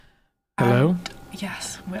Hello?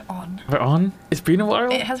 Yes, we're on. We're on? It's been a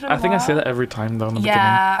while? It has been a I think I say while. that every time though in the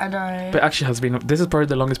Yeah, beginning. I know. But it actually has been. This is probably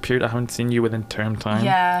the longest period I haven't seen you within term time.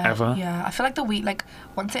 Yeah. Ever. Yeah. I feel like the week, like,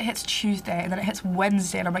 once it hits Tuesday and then it hits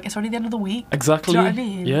Wednesday, and I'm like, it's already the end of the week. Exactly. Do you know what I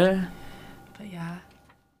mean? Yeah. But yeah.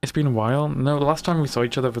 It's been a while. No, the last time we saw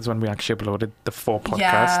each other was when we actually uploaded the 4 podcasts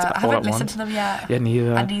Yeah. I all haven't at listened once. to them yet. Yeah,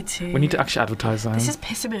 neither. I need to. We need to actually advertise them. This is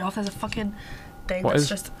pissing me off. There's a fucking thing What that's is-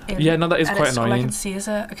 just in. Yeah, no, that is and quite it's all I annoying. can see is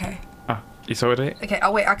it. Okay. You saw it? Okay.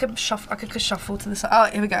 Oh wait, I can shuffle. I could shuffle to the side. Oh,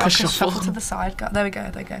 here we go. I can Shuffle. shuffle to the side. There we go.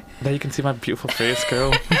 There we go. There you can see my beautiful face,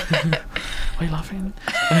 girl. Why are you laughing?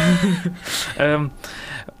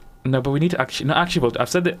 No, but we need to actually... No, actually, I've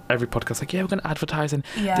said that every podcast, like, yeah, we're going to advertise and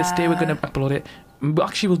Yeah. this day we're going to upload it. But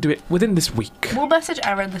actually, we'll do it within this week. We'll message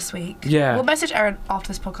Erin this week. Yeah. We'll message Erin after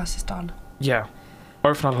this podcast is done. Yeah.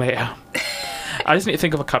 Or if not, later. I just need to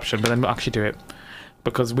think of a caption, but then we'll actually do it.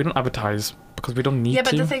 Because we don't advertise. Because we don't need to. Yeah,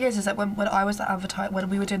 but the thing is that when I was when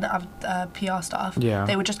we were doing the PR stuff, Yeah.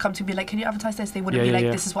 they would just come to me and be like, can you advertise this? They wouldn't Yeah, be yeah, like,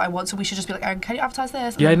 yeah. this is what I want. So we should just be like, Erin, can you advertise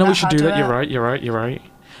this? And Yeah, I then know we let should her do that. it. You're right.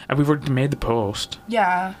 And we've already made the post.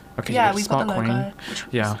 Yeah. Okay, Yeah, yeah, we've got the smart logo, queen. which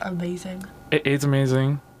Yeah. is amazing. It is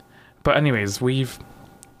amazing. But anyways, we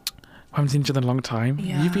haven't seen each other in a long time.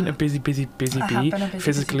 Yeah. You've been a busy I bee. have been a busy,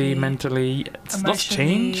 Physically, busy bee. mentally. It's lots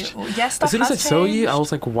Emotionally. changed. Yes, stuff As soon as I has saw you, I changed.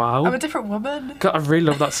 was like, wow. I'm a different woman. God, I really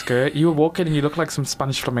love that skirt. You were walking and you looked like some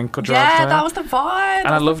Spanish flamenco driver. Yeah, that was the vibe. And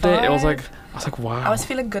I loved it. It was like, I was like, wow. I was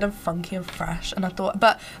feeling good and funky and fresh, and I thought,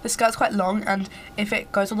 but the skirt's quite long, and if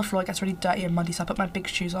it goes on the floor, it gets really dirty and muddy. So I put my big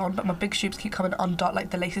shoes on, but my big shoes keep coming undone, like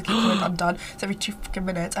the laces keep coming undone. So every 2 fucking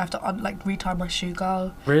minutes, I have to retie my shoe,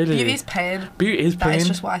 girl. Really? Beauty is pain. Beauty is pain. That is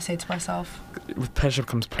just what I say to myself. With pleasure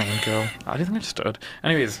comes pain, girl. I didn't think I understood.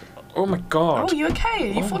 Anyways, oh my god. Oh, you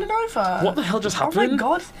okay? You Oh. falling over? What the hell just Oh happened? my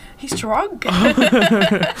god, he's drunk.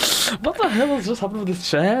 What the hell has just happened with this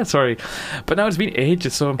chair? Sorry. But now it's been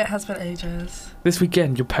ages, so It has been ages. this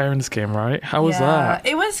weekend your parents came, right? How was that?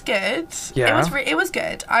 It was good. Yeah? It was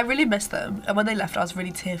good. I really missed them, and when they left, I was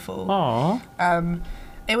really tearful. Aww.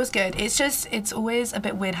 It was good. It's always a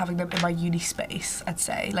bit weird having them in my uni space, I'd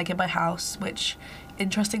say, like in my house, which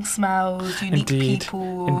interesting smells, unique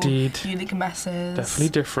people, unique messes. Definitely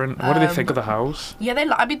different. What do they think of the house? Yeah, they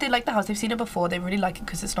like the house. They've seen it before. They really like it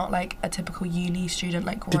because it's not like a typical uni student,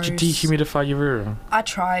 like gross. Did you dehumidify your room? I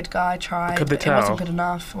tried, guy. I tried. Could they but It wasn't tell? good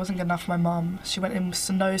enough. It wasn't good enough for my mum. She went in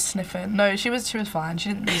nose sniffing. No, she was fine. She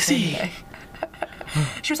didn't really say anything.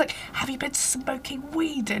 She was like, "Have you been smoking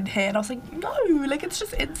weed in here?" And I was like, "No, like it's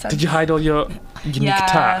just incense." Did you hide all your unique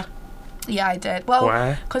tat? Yeah, I did. Well,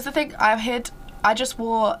 Where? because the thing I just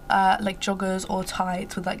wore like joggers or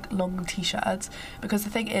tights with like long t-shirts, because the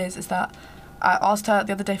thing is that I asked her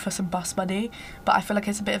the other day for some bus money, but I feel like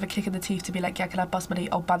it's a bit of a kick in the teeth to be like, yeah, can I have bus money?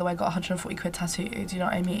 Oh, by the way, I got 140 quid tattoo. Do you know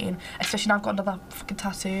what I mean? Especially now I've got another fucking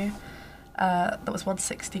tattoo. That was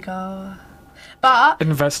 160, girl. But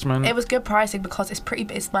Investment. it was good pricing because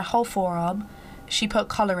it's my whole forearm. She put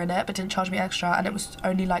colour in it but didn't charge me extra, and it was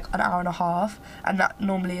only like an hour and a half, and that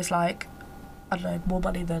normally is like, I don't know, more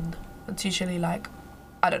money than it's usually like,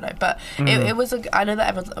 I don't know, but it was I know that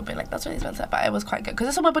everyone's been like, that's really expensive, but it was quite good because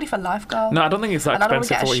it's on my body for life, girl. No, I don't think it's that And I don't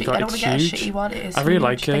expensive for what you I got. don't want It's to get a huge. shitty one. It is I really huge.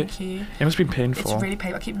 like it. Thank you. It must be painful. It's really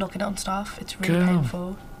painful. I keep knocking it on stuff. It's really Girl.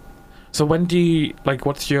 painful. So when do you, like,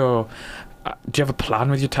 what's your... do you have a plan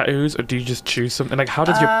with your tattoos, or do you just choose something? Like, how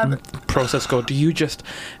does your process go? Do you just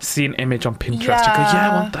see an image on Pinterest and go, yeah,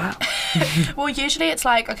 I want that? Well, usually it's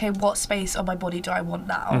like, okay, what space on my body do I want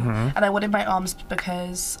now? Mhm. And I wanted my arms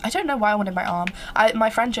because I don't know why I wanted my arm. My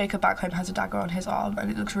friend Jacob back home has a dagger on his arm,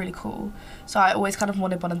 and it looks really cool. So I always kind of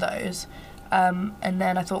wanted one of those. And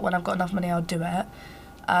then I thought when I've got enough money, I'll do it.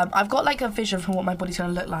 I've got like a vision for what my body's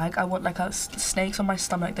gonna look like. I want like snakes on my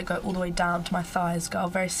stomach that go all the way down to my thighs, girl.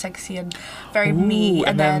 Very sexy and very meaty.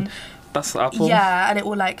 And then that's the apple. yeah, and it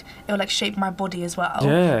will shape my body as well.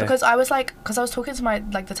 Yeah. Because I was talking to my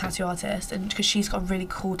the tattoo artist, and because she's got a really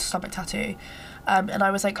cool stomach tattoo. And I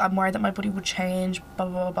was like, I'm worried that my body will change, blah,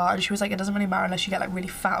 blah, blah, blah. And she was like, it doesn't really matter unless you get like really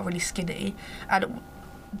fat or really skinny. And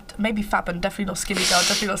maybe fat, but definitely not skinny, girl,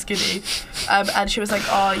 definitely not skinny. And she was like,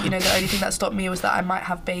 oh, you know, the only thing that stopped me was that I might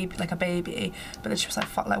have a baby. But then she was like,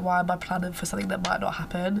 fuck, like, why am I planning for something that might not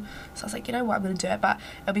happen? So I was like, you know what, I'm going to do it, but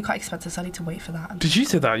it'll be quite expensive, so I need to wait for that. Did you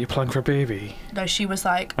say that? You're planning for a baby? No, she was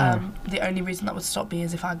like, the only reason that would stop me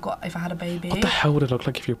is if I had a baby. What the hell would it look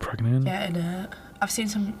like if you're pregnant? Yeah, innit? I've seen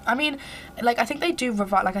some, I mean, like, I think they do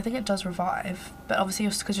revive, like, I think it does revive, but obviously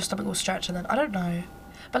because your stomach will stretch, and then, I don't know.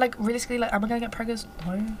 But, like, realistically, like, am I going to get pregnant?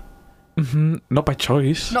 No. Not by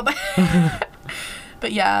choice. Not by...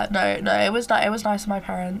 But yeah, no, it was nice with my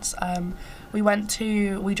parents. We drove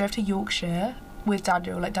to Yorkshire, with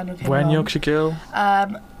Daniel. Like Daniel came Where in along. Yorkshire Gill?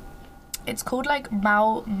 It's called like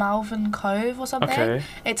Malvern Cove or something. Okay.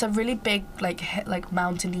 It's a really big like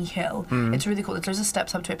mountainy hill. It's really cool. There's loads of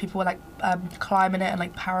steps up to it. People were like climbing it and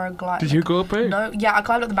like paragliding. Did you go up it? No, yeah, I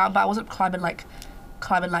climbed up the mountain, but I wasn't climbing like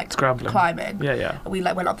scrambling. Climbing. Yeah. We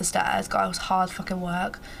like went up the stairs. God, it was hard fucking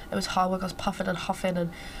work. It was hard work. I was puffing and huffing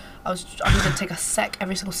and I needed to take a sec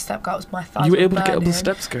every single step. God, it was my thighs. You were able to get up burning, the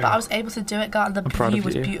steps, girl. but I was able to do it. God, and the proud view of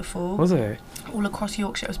was you. beautiful. Was it? All across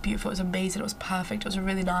Yorkshire, it was beautiful. It was amazing. It was perfect. It was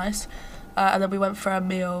really nice. And then we went for a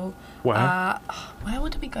meal. Where? Where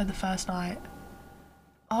did we go the first night?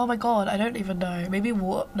 Oh my God, I don't even know. Maybe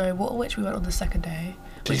Waterwich we went on the second day.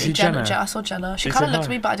 Did you see Jenna? I saw Jenna. She Did you kind of say looked at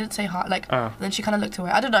hi? me, but I didn't say hi. Like, Oh. then she kind of looked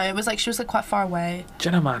away. I don't know. It was like she was like quite far away.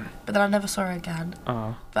 Jenna, man. But then I never saw her again.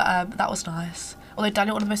 Oh. But that was nice. Although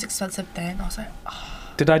Daniel wanted the most expensive thing, I was like, oh.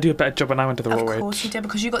 Did I do a better job when I went to the Of Woolwich? course you did,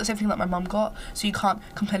 because you got the same thing that my mum got, so you can't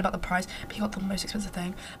complain about the price. But he got the most expensive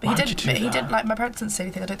thing. But Why'd he you didn't. do He that? didn't like. My parents didn't say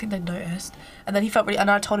anything. I don't think they noticed. And then he felt really.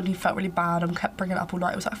 And I told him he felt really bad and kept bringing it up all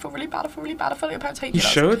night. He was like, I feel really bad. I feel really bad. I feel like your parents hate You you.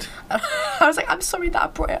 should. I was like, I'm sorry that I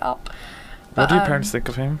brought it up. What But, do your parents think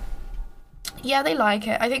of him? Yeah, they like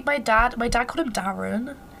it. I think my dad called him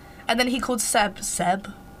Darren, and then he called Seb,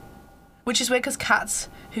 which is weird because Kat's,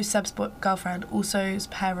 who's Seb's girlfriend, also his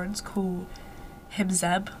parents call him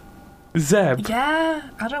Zeb. Zeb. Yeah,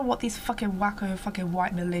 I don't know what these fucking wacko fucking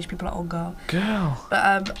white middle-aged people are on, girl. Girl.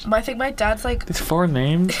 But I think my dad's like, These foreign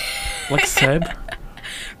names. Like Seb.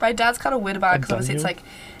 my dad's kind of weird about it because obviously Daniel.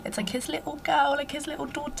 it's like his little girl, like his little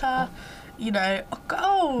daughter, you know.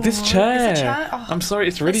 Oh, This chair. It's a chair. Oh, I'm sorry,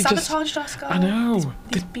 it's really they just... sabotaged us, girl. I know.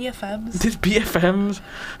 These BFMs. These BFMs.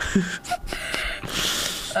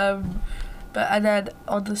 And then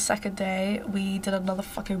on the second day, we did another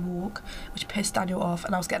fucking walk, which pissed Daniel off,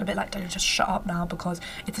 and I was getting a bit like, Daniel, just shut up now, because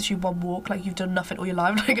it's actually one walk, like, you've done nothing all your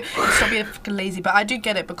life, like, stop being fucking lazy. But I do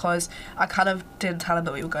get it, because I kind of didn't tell him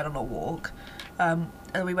that we were going on a walk, and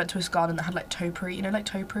we went to this garden that had, like, topiary, you know, like,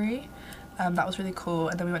 topiary? That was really cool,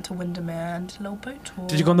 and then we went to Windermere and did a little boat tour.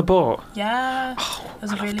 Did you go on the boat? Yeah. Oh, it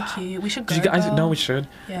was really cute. We should go. Did you get ice? girl. No, we should.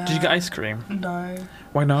 Yeah. Did you get ice cream? No.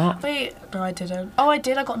 Why not? Wait, no, I didn't. Oh, I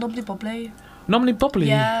did. I got Numbly Bubbly. Normally bubbly.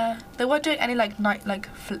 Yeah, they weren't doing any like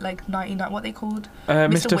 99. What they called?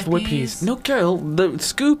 Mr. Whippies. Whippies. No, girl, the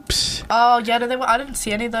scoops. Oh yeah, no, they were. I didn't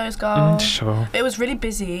see any of those, girl. Sure. It was really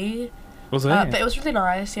busy. Was it? But it was really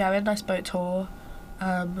nice. Yeah, we had a nice boat tour.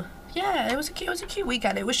 Yeah, it was a cute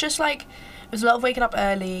weekend. It was just like, it was a lot of waking up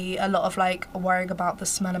early, a lot of like worrying about the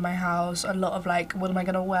smell in my house, a lot of like, what am I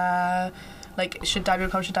gonna wear? Like, should Daniel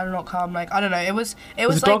come? Should Daniel not come? Like, I don't know. It was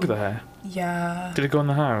Was like, the dog there? Yeah. Did it go in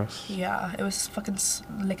the house? Yeah, it was fucking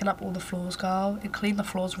licking up all the floors, girl. It cleaned the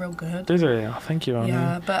floors real good. Did it? Oh, thank you, Arnie.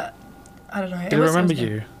 Yeah, but I don't know. Did it remember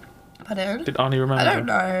you? Pardon? Did Arnie remember? I don't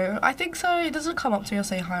know. I think so. It doesn't come up to me or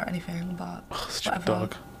say hi or anything, but Oh, stupid whatever.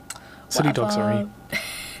 dog. Silly dog, sorry.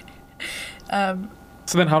 Um,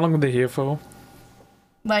 So then how long were they here for?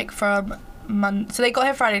 like from so they got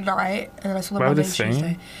here Friday night, and then I saw them Where were Monday they and staying?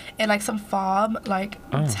 Tuesday in like some farm, like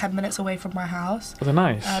Oh. 10 minutes away from my house. Was it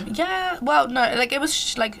nice? Yeah, well, no, like it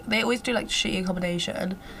was like they always do like shitty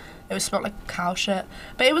accommodation. It was smelled like cow shit,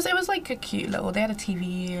 but it was like a cute little. They had a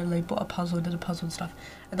TV and they bought a puzzle and did a puzzle and stuff.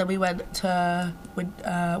 And then we went to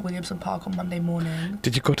Williamson Park on Monday morning.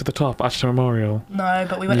 Did you go to the top, Ashton Memorial? No,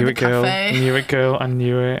 but we went Knew to it, the girl. cafe. Knew it, girl. I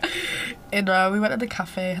knew it. And we went to the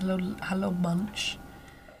cafe, had a little munch.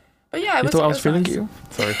 But yeah, You thought I was feeling nice. you?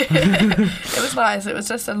 Sorry. It was nice. It was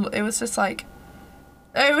just like,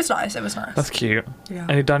 it was nice. It was nice. That's cute. Yeah.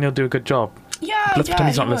 And did Daniel do a good job? Yeah, Let's yeah, pretend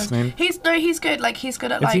he's he not was. listening. He's good. Like he's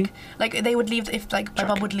good at Is he? like they would leave if like my Check.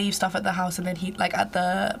 mum would leave stuff at the house and then he like at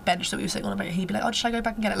the bench that we were sitting on, he'd be like, oh, should I go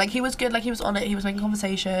back and get it? Like he was good. Like he was on it. He was making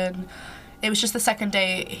conversation. It was just the second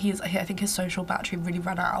day. I think his social battery really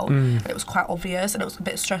ran out. And it was quite obvious, and it was a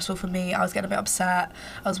bit stressful for me. I was getting a bit upset.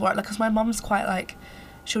 I was worried, like, because my mum's quite like,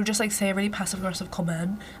 she'll just like say a really passive aggressive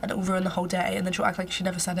comment and it will ruin the whole day, and then she'll act like she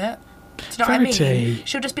never said it. Do you know what I mean? Verity.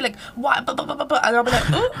 She'll just be like, what? And I'll be like,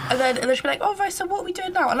 oh, and then she'll be like, oh, right, so what are we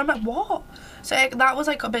doing now? And I'm like, what? So that was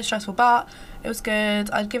like a bit stressful, but it was good.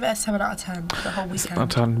 I'd give it a 7 out of 10 for the whole weekend.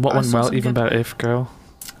 Not 10. What I went saw well? some Even good- better if, girl.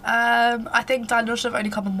 I think Daniel should have only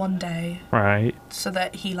come on one day, Right. so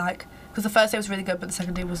that he like, because the first day was really good, but the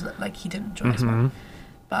second day wasn't, like, he didn't enjoy it as well.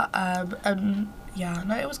 But yeah,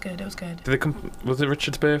 no, it was good. It was good. Did they come? Was it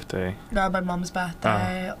Richard's birthday? No, my mum's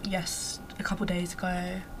birthday. Yes, a couple days ago.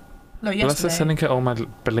 No, Well, let's yesterday. just sending her all my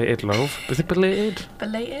belated love. Is it belated?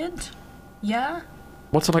 Belated? Yeah.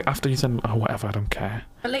 What's it like after you send? Oh, whatever. I don't care.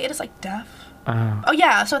 Belated is like death. Ah. Oh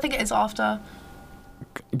yeah, so I think it is after.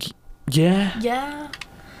 Yeah. Yeah.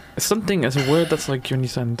 Something is a word that's like when you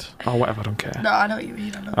send. Oh, whatever. I don't care. No, I know what you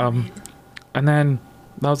mean. I know what you mean. And then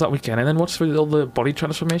that was that weekend. And then what's with all the body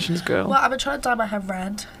transformations, girl? Well, I've been trying to dye my hair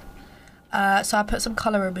red. So I put some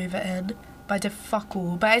colour remover in. But I did fuck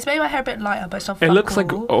all. But it's made my hair a bit lighter, but it's not fuck all. It looks like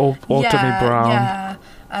autumny brown. Yeah.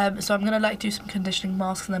 So I'm gonna like do some conditioning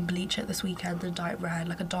masks and then bleach it this weekend and dye it red,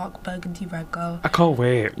 like a dark burgundy red girl. I can't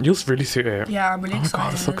wait. You'll really suit it. Yeah, I'm really excited. Oh my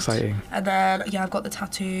god, it's so exciting. And then yeah, I've got the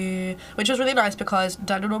tattoo, which was really nice because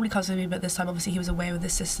Daniel normally comes with me, but this time obviously he was away with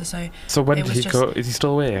his sister. So when did he go? Is he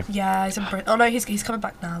still away? Yeah, he's in Britain. Oh no, he's coming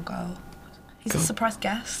back now, girl. He's a surprise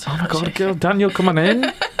guest. Oh my god, girl, Daniel, come on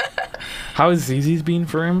in. How has Zizi's been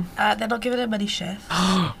for him? They're not giving him any shifts,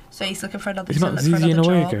 so he's looking for another. He's not Zizi in a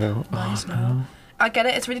way, girl. No, he's not. I get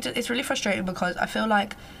it. It's really frustrating because I feel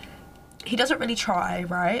like he doesn't really try,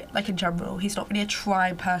 right? Like in general, he's not really a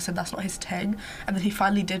trying person. That's not his thing. And then he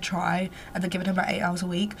finally did try, and they're giving him like 8 hours a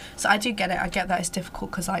week. So I do get it. I get that it's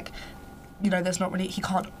difficult because like, you know, there's not really, he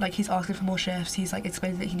can't, like, he's asking for more shifts. He's like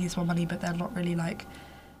explaining that he needs more money, but they're not really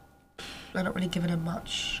giving him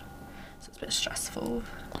much. So it's a bit stressful.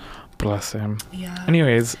 Bless him. Yeah.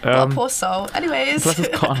 Anyways, poor soul. Anyways. Bless his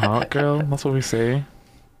cotton heart, girl. That's what we say.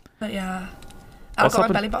 But yeah. I got my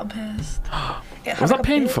belly button pierced. Was that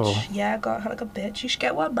painful? Yeah, I had like a bitch. You should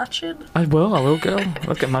get one matching. I will, girl.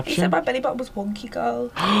 Let's get matching. He said my belly button was wonky,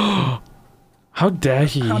 girl. How dare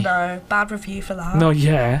he? Oh no, bad review for that. No,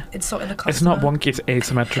 yeah. Insulting the customer. It's not wonky, it's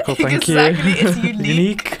asymmetrical, thank you. Exactly, it's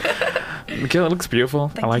unique. Girl, it looks beautiful.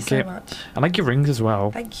 Thank I like you so it. much. I like your rings as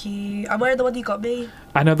well. Thank you. I'm wearing the one you got me.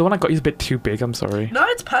 I know, the one I got you is a bit too big, I'm sorry. No,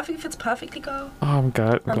 it's perfect. It fits perfectly, girl. Oh, I'm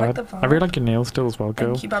glad. I like the vibe. I really like your nails still as well,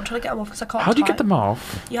 girl. Thank you, but I'm trying to get them off because I can't. How do you get them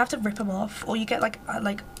off? You have to rip them off, or you get like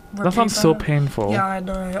that sounds so painful. Yeah, I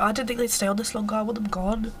know. I didn't think they'd stay on this long. I want them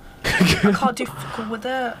gone. I can't do fuck with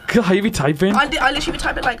it. Girl, how you be typing? I literally be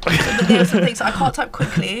typing like the nails and things. So I can't type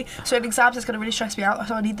quickly. So in exams, it's gonna really stress me out.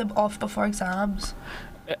 So I need them off before exams.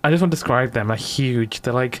 I just want to describe them. They're huge.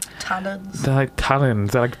 They're like talons. They're like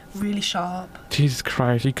talons. They're like really sharp. Jesus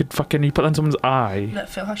Christ! You put that in someone's eye. Look,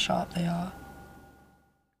 feel how sharp they are.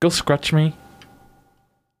 Go scratch me.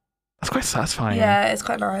 That's quite satisfying. Yeah, it's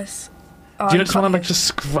quite nice. Oh, do you just want to like just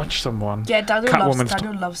scratch someone? Yeah,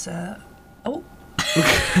 Daniel loves it. Oh.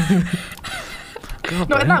 God,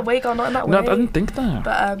 not in that way, girl. Not in that way. No, I didn't think that.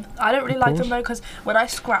 But I don't really like them though because when I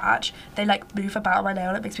scratch, they like move about my nail.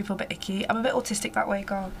 And it makes me feel a bit icky. I'm a bit autistic that way,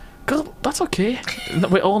 girl. Girl, that's okay.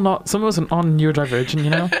 We're all not. Some of us are on neurodivergent, you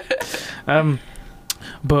know.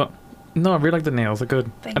 But no, I really like the nails. They're good.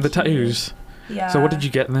 Thank and the you. tattoos. Yeah. So what did you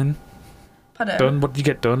get then? Pardon? Done. What did you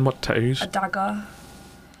get done? What tattoos? A dagger.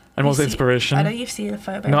 And what was the inspiration? I know you've seen the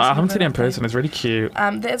photo. No, I haven't seen it in person. It's really cute.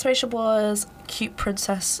 The inspiration was cute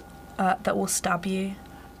princess that will stab you.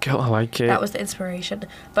 Girl, I like it. That was the inspiration.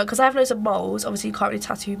 But because I have loads of moles, obviously you can't really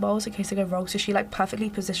tattoo moles in case they go wrong. So she like perfectly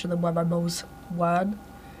positioned them where my moles weren't.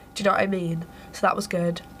 Do you know what I mean? So that was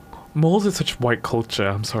good. Moles is such white culture.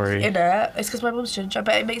 I'm sorry. In it, it's because my mum's ginger,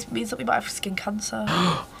 but it means that we might have skin cancer.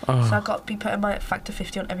 So I got to be putting my factor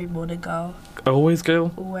 50 on every morning, girl. Always,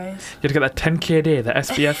 girl. Always. You have to get that 10k a day, the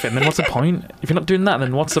SPF in. Then what's the point? If you're not doing that,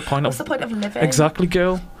 then what's the point? What's the point of living? Exactly,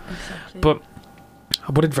 girl. Exactly. But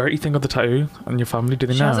what did Verity think of the tattoo on your family? Do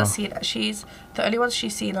they know? She hasn't seen it. She's the only ones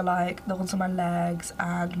she's seen are like the ones on my legs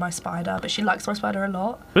and my spider. But she likes my spider a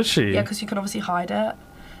lot. Is she? Yeah, because you can obviously hide it.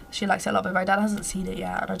 She likes it a lot, but my dad hasn't seen it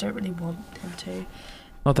yet, and I don't really want him to.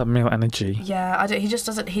 Not that male energy. Yeah, I don't. He just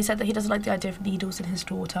doesn't. He said that he doesn't like the idea of needles in his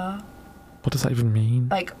daughter. What does that even mean?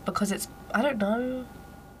 Like because it's. I don't know.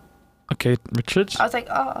 Okay, Richard. I was like,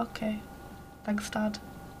 oh, okay. Thanks, Dad.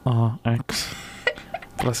 Oh, ex.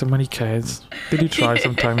 Bless him when he cares. They do try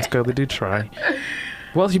sometimes, girl. They do try.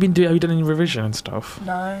 What else have you been doing? Have you done any revision and stuff?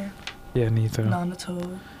 No. Yeah, neither. None at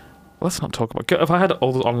all. Let's not talk about. If I had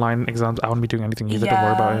all the online exams, I wouldn't be doing anything either. Don't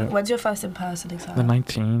worry about it. When's your first in-person exam? The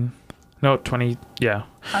 19. No, 20. Yeah.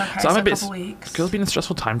 Okay, so I'm a bit. couple weeks. It's been a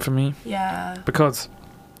stressful time for me. Yeah. Because.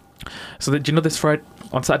 So do you know this Friday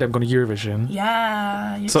on Saturday I'm going to Eurovision?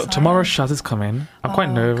 Yeah. So excited? tomorrow Shaz is coming. I'm quite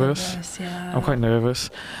nervous. Goodness, yeah. I'm quite nervous.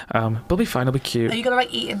 But it'll be fine. It'll be cute. Are you gonna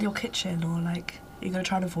like eat in your kitchen or like are you gonna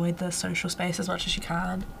try and avoid the social space as much as you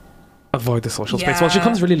can? Avoid the social space. Well, she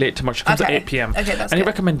comes really late tomorrow. She comes at 8 p.m. Okay, that's Any good.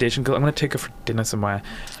 recommendation? Because I'm going to take her for dinner somewhere.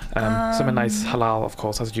 Somewhere nice, halal, of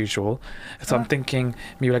course, as usual. So I'm thinking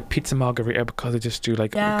maybe like pizza margarita because they just do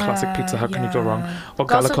like classic pizza. How can you go wrong? Or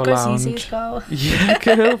Gallico Lounge. Yeah,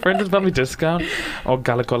 girl. Friends and family discount. Or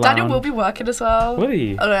Gallico Lounge. Daniel will be working as well. Will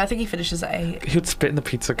he? Oh no, I think he finishes at 8. He would spit in the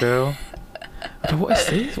pizza, girl. But what is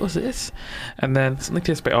this? What's this? And then something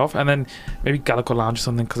tastes a bit off. And then maybe Gallico Lounge or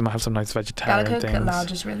something because I might have some nice vegetarian things. Gallico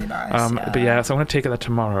Lounge is really nice. But yeah, so I'm going to take it there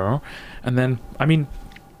tomorrow. And then, I mean,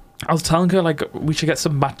 I was telling her like we should get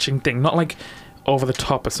some matching thing, not like over the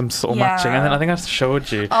top of some sort of matching. And then I think I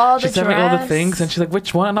showed you. Oh, she sent me all the things, and she's like,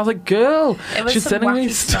 "Which one?" And I was like, "Girl, she's sending me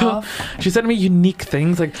stuff. She's sending me unique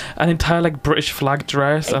things, like an entire like British flag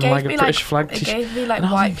dress and like a British flag t-shirt. It gave me like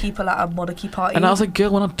white people at a monarchy party. And I was like, "Girl,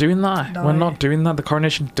 we're not doing that. No. We're not doing that. The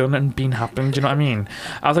coronation done and been happened. Do you know what I mean?"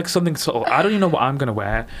 I was like, something sort of. I don't even know what I'm gonna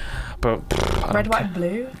wear, but red, white, and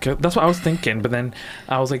blue. That's what I was thinking. But then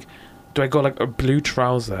I was like, do I go like a blue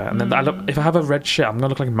trouser, and then if I have a red shirt, I'm gonna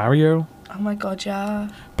look like Mario. Oh my god, yeah.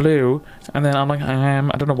 Blue, and then I'm like, I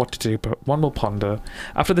don't know what to do, but one will ponder.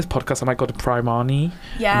 After this podcast, I might go to Primani.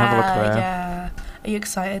 Yeah, and have a look there. Yeah. Are you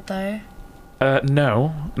excited though?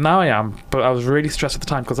 No. Now I am, but I was really stressed at the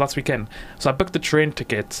time because last weekend. So I booked the train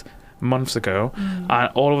tickets months ago, and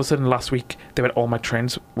all of a sudden last week they went, all my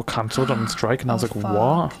trains were cancelled on strike, and I was like, fuck.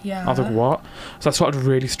 What? Yeah. I was like, what? So I started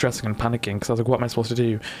really stressing and panicking because I was like, what am I supposed to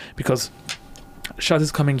do? Because Shaz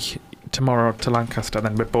is coming tomorrow to Lancaster, and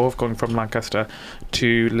then we're both going from Lancaster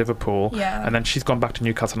to Liverpool, and then she's gone back to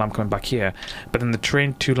Newcastle and I'm coming back here. But then the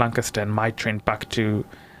train to Lancaster and my train back to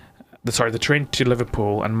the train to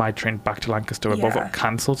Liverpool and my train back to Lancaster were both got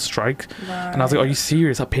cancelled, strike. Right. And I was like, are you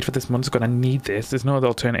serious? I paid for this months ago and I need this. There's no other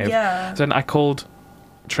alternative. So then I called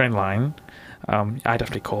Trainline. I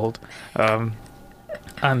definitely called.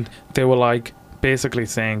 And they were like, basically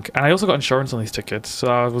saying, and I also got insurance on these tickets, so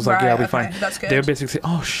I was like, yeah, I'll be fine. That's good. They were basically saying,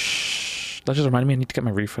 oh, shh, that just reminded me, I need to get my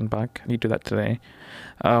refund back. I need to do that today.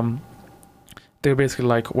 They were basically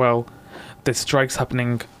like, well, the strike's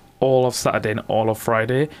happening all of Saturday and all of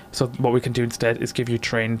Friday, so what we can do instead is give you a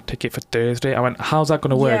train ticket for Thursday. I went, how's that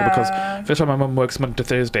going to work? Because first of all, my mum works Monday to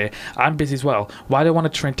Thursday. I'm busy as well. Why do I want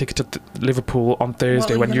a train ticket to Liverpool on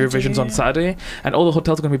Thursday when Eurovision's on Saturday and all the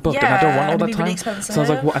hotels are going to be booked, and I don't want all that time? Really, so I was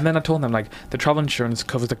like, what? And then I told them, like, the travel insurance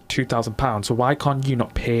covers like £2,000, so why can't you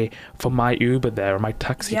not pay for my Uber there or my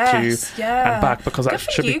taxi to and back, because that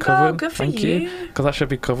should be covered. Good for Thank you, because that should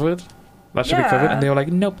be covered. That should be covered. And they were like,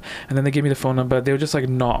 nope. And then they gave me the phone number. They were just like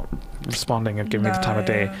not responding and giving me the time of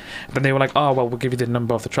day. And then they were like, oh, well, we'll give you the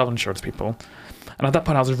number of the travel insurance people. And at that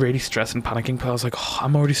point I was really stressed and panicking, but I was like, oh,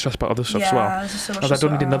 I'm already stressed about other stuff as well. I was like, I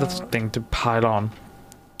don't need another thing to pile on.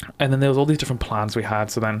 And then there was all these different plans we had.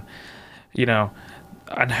 So then, you know,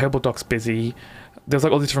 and Herbal Doc's busy. There's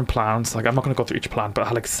like all these different plans. Like, I'm not going to go through each plan, but I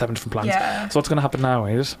had like 7 different plans. So what's going to happen now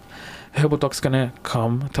is Herbal Doc's going to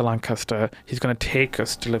come to Lancaster. He's going to take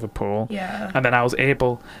us to Liverpool. And then I was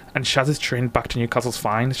able, and Shaz's train back to Newcastle's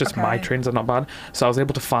fine. It's just my trains are not bad. So I was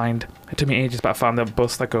able to find, it took me ages, but I found a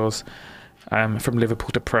bus that goes from Liverpool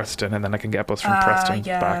to Preston, and then I can get a bus from Preston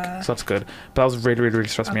back. So that's good. But that was really, really, really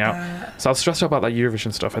stressed me out. So I was stressed out about that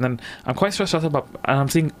Eurovision stuff. And then I'm quite stressed out about, and I'm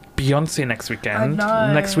seeing Beyonce next weekend.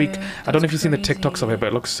 Next week. I don't know if you've seen the TikToks of it, but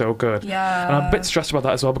it looks so good. And I'm a bit stressed about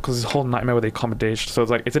that as well, because this whole nightmare with the accommodation. So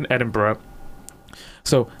it's like, it's in Edinburgh.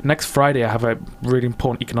 So next Friday I have a really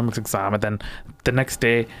important economics exam, and then the next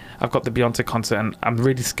day I've got the Beyonce concert, and I'm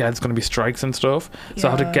really scared there's going to be strikes and stuff. So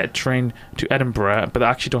I have to get a train to Edinburgh, but I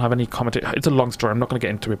actually don't have any accommodation. It's a long story, I'm not going to get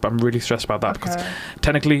into it, but I'm really stressed about that because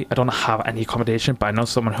technically I don't have any accommodation, but I know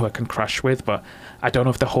someone who I can crash with, but I don't know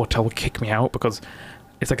if the hotel will kick me out because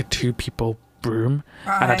it's like a 2-people room,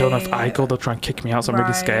 and I don't know if I go, they'll try and kick me out, so I'm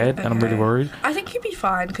really scared and I'm really worried. I think you'd be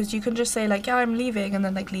fine because you can just say like, yeah, I'm leaving, and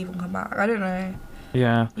then like leave and come back. I don't know.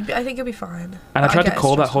 I think you'll be fine. And I tried to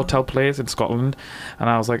call that hotel place in Scotland, and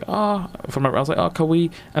I was like, I was like, can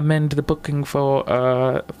we amend the booking for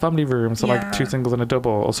family room, so like 2 singles and a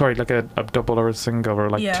double, or sorry, like a double or a single, or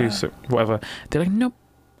like 2 whatever. They're like, nope.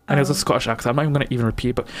 And it was a Scottish accent. I'm not even going to even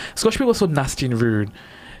repeat, but Scottish people are so nasty and rude.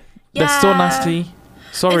 They're so nasty.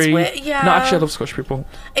 Sorry. No, actually, I love Scottish people.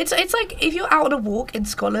 It's like if you're out on a walk in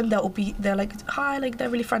Scotland, they're like, hi, like they're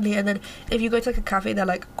really friendly, and then if you go to like a cafe, they're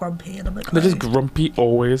like grumpy, and I'm like, they're just grumpy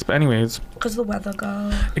always. But anyways, because of the weather,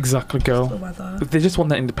 girl. Exactly, girl. The weather. They just want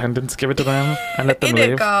their independence. Give it to them and let them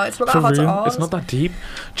live. Girl. It's not that hard to ask. It's not that deep.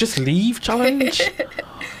 Just leave. Challenge.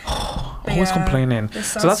 Always complaining.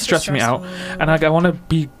 So that's stressing me out, and I want to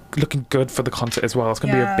be looking good for the concert as well. It's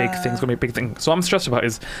going to be a big thing. It's going to be a big thing. So what I'm stressed about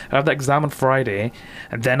is I have the exam on Friday,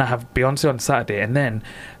 and then I have Beyonce on Saturday, and then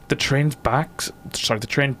the train back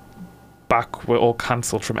were all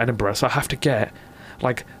cancelled from Edinburgh, so I have to get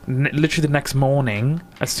like literally the next morning,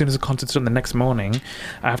 as soon as the concert's done, the next morning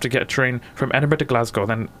I have to get a train from Edinburgh to Glasgow,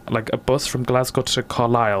 then like a bus from Glasgow to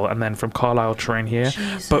Carlisle, and then from Carlisle train here.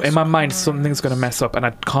 But in my mind something's going to mess up, and I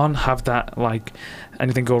can't have that like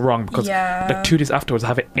anything go wrong, because like 2 days afterwards I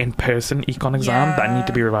have an in-person econ exam that I need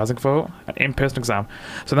to be revising for, an in-person exam.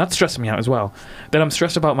 So that's stressing me out as well. Then I'm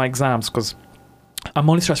stressed about my exams because I'm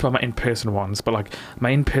only stressed about my in-person ones, but like my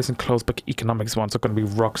in-person closed book economics ones are going to be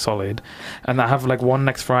rock solid, and I have like one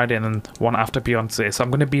next Friday and then one after Beyonce. So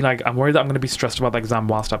I'm going to be like, I'm worried that I'm going to be stressed about the exam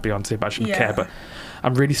whilst at Beyonce, but I shouldn't care. But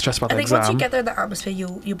I'm really stressed about the exam. I think once you get there in the atmosphere,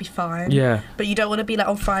 you'll be fine. Yeah. But you don't want to be like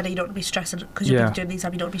on Friday. You don't want to be stressing because you're doing the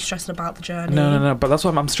exam. You don't want to be stressing about the journey. No. But that's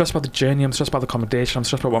why I'm stressed about the journey. I'm stressed about the accommodation. I'm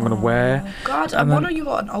stressed about what I'm going to wear. God, I wonder you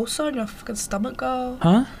got an ulcer in your fucking stomach, girl.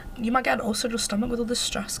 Huh? You might get an ulcer in your stomach with all this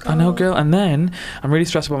stress, girl. I know, girl. And then I'm really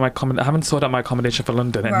stressed about my accommodation. I haven't sorted out my accommodation for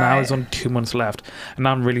London, and now there's only 2 months left. And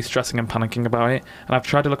now I'm really stressing and panicking about it. And I've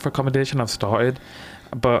tried to look for accommodation. I've started,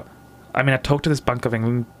 but I mean, I talked to this Bank of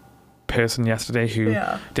England person yesterday who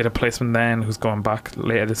did a placement there and who's going back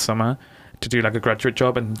later this summer to do like a graduate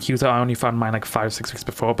job, and he was like, I only found mine like 5-6 weeks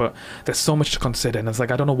before, but there's so much to consider, and it's like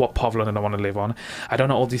I don't know what part of London I want to live on. I don't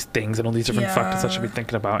know all these things and all these different factors I should be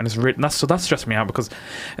thinking about, and it's written that stressed me out because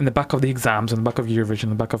in the back of the exams, in the back of Eurovision, in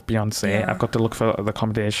the back of Beyonce, I've got to look for the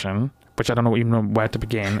accommodation, which I don't even know where to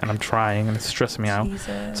begin, and I'm trying, and it's stressing me out.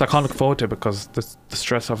 So I can't look forward to it because the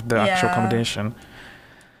stress of the actual accommodation.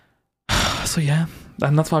 So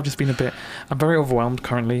and that's why I've just been I'm very overwhelmed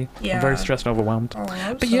currently. I'm very stressed and overwhelmed. Oh,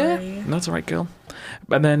 I'm but sorry. That's all right, girl.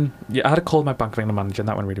 And then I had a call with my Bank of England manager, and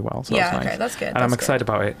that went really well. So that was nice. That's good. And I'm excited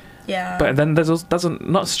about it. Yeah. But then there's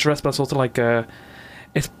not stress, but it's also like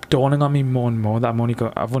it's dawning on me more and more that I've only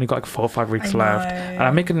got like 4 or 5 weeks left, and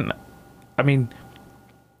I mean,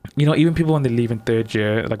 you know, even people when they leave in 3rd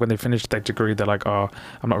year, like when they finish their degree, they're like, oh,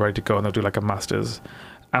 I'm not ready to go, and they'll do like a master's.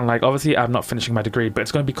 And like obviously I'm not finishing my degree, but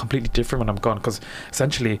it's going to be completely different when I'm gone, because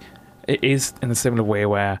essentially it is in a similar way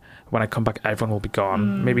where when I come back everyone will be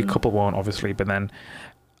gone. Maybe a couple won't, obviously, but then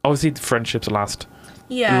obviously the friendships last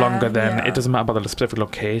longer than it doesn't matter about the specific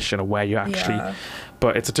location or where you actually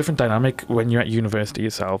but it's a different dynamic when you're at university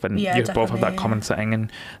yourself, and you both have that common setting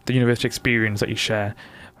and the university experience that you share.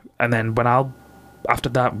 And then when after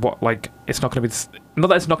that, it's not going to be not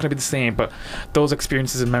that it's not going to be the same, but those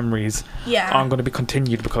experiences and memories aren't going to be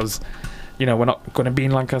continued because, you know, we're not going to be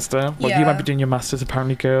in Lancaster. Well, you might be doing your masters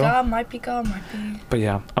apparently, girl. Might be. But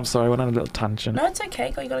yeah, I'm sorry, I went on a little tangent. No, it's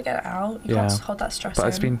okay, girl. You gotta get it out. You can't hold that stress. But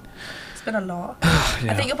it's been a lot.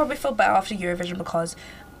 I think you'll probably feel better after Eurovision because,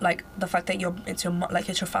 like, the fact that it's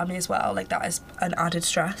your family as well, like that is an added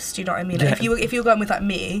stress. Do you know what I mean? Like, if you were going with like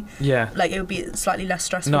me, like it would be slightly less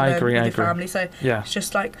stressful. I agree. With your family. So it's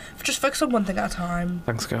just like focus on one thing at a time.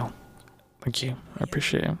 Thanks, girl. Thank you. I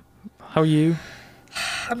appreciate it. How are you?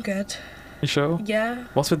 I'm good. You sure? Yeah.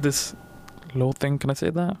 What's with this law thing? Can I say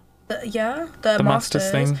that? The masters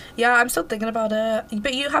thing. Yeah, I'm still thinking about it.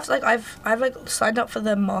 But you have to, like, I've like signed up for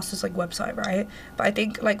the masters like website, right? But I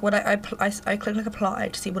think like when I clicked like apply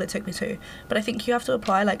to see what it took me to. But I think you have to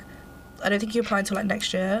apply like, I don't think you apply until like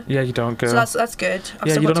next year. Yeah, you don't, girl. So that's good.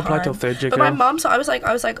 You don't apply till 3rd year. But my mum, so I was like,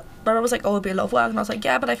 my mum was like, oh, it'll be a lot of work, and I was like,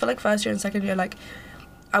 yeah, but I feel like 1st year and 2nd year, like,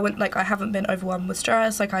 I haven't been overwhelmed with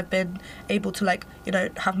stress. Like, I've been able to, like, you know,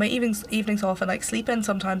 have my evenings off and like sleep in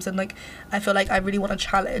sometimes, and like I feel like I really want a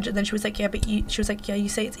challenge. And then she was like, you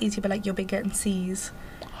say it's easy, but like you'll be getting C's.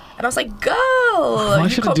 And I was like, girl,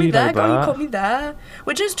 you caught me there, girl, you caught me there.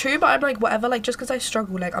 Which is true, but I'm like, whatever, like, just because I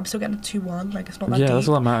struggle, like, I'm still getting a 2-1, like, it's not that deep. That's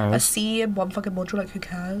all that matters. A C in one fucking module, like, who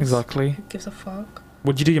cares? Exactly. Who gives a fuck?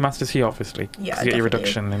 Would you do your masters here, obviously? Yeah, you get your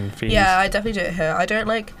reduction in fees. Yeah, I definitely do it here. I don't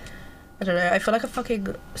know, I feel like a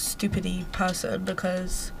fucking stupid person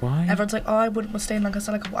because everyone's like, oh, I wouldn't stay in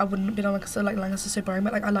Lancaster, like, I wouldn't be in Lancaster, like, Lancaster's so boring,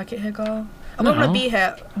 but, like, I like it here, girl. I wouldn't want to be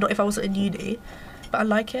here, not if I wasn't in uni, but I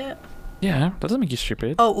like it. Yeah, that doesn't make you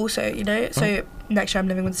stupid. Oh, also, you know, so next year I'm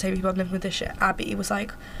living with the same people I'm living with this year. Abby was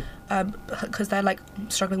like, because they're like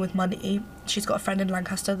struggling with money, she's got a friend in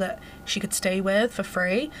Lancaster that she could stay with for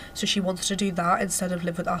free, so she wants to do that instead of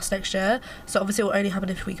live with us next year. So obviously it will only happen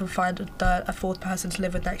if we can find a 4th person to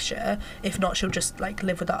live with next year. If not, she'll just like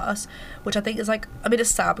live with us, which I think is like, I mean,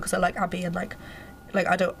 it's sad because I like Abby and like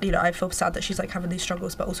I don't, you know, I feel sad that she's like having these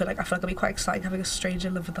struggles, but also like I feel like it'll be quite exciting having a stranger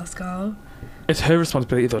live with us, girl. It's her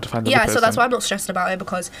responsibility though to find the person. So that's why I'm not stressing about it,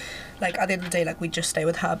 because like at the end of the day, like we just stay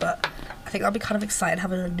with her, but I think that'll be kind of exciting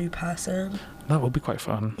having a new person. That would be quite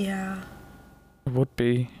fun. Yeah. It would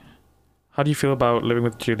be. How do you feel about living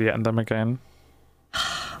with Juliet and them again?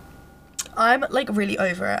 I'm like really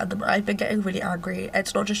over it, and I've been getting really angry.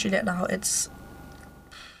 It's not just Juliet now, it's...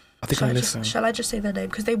 I think I listen. Shall I just say their name?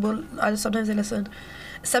 Because they will, sometimes they listen.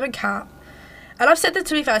 Seb and Kat. And I've said this,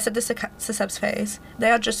 to be fair, I said this to Seb's face.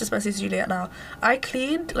 They are just as messy as Juliet now. I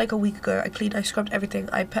cleaned like a week ago. I scrubbed everything.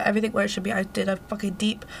 I put everything where it should be. I did a fucking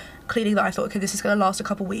deep cleaning that I thought, okay, this is gonna last a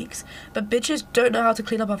couple weeks. But bitches don't know how to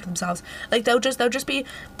clean up after themselves. Like they'll just be,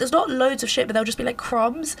 there's not loads of shit, but they'll just be like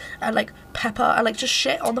crumbs and like pepper and like just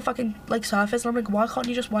shit on the fucking like surface. And I'm like, why can't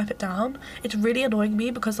you just wipe it down? It's really annoying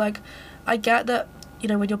me because like I get that, you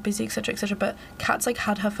know, when you're busy, etc, etc, but Kat's like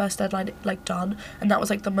had her first deadline like done, and that was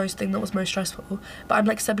like the most stressful. But I'm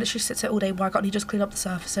like, Seb literally sits here all day, why can't he just clean up the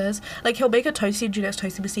surfaces? Like he'll make a toasty in Juliet's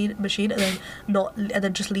toasting machine and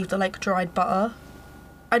then just leave the like dried butter.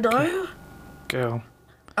 I know, girl,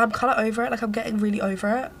 I'm kind of over it. Like I'm getting really over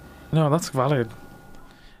it. No, that's valid.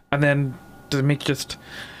 And then does it make you just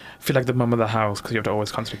feel like the mum of the house because you have to always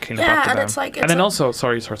constantly clean up after and them? it's like, and then like, also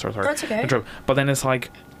sorry that's okay. but then it's like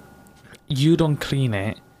you don't clean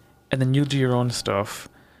it, and then you do your own stuff,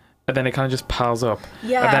 and then it kind of just piles up.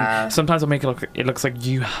 Yeah. And then sometimes it looks like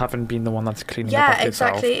you haven't been the one that's cleaning up after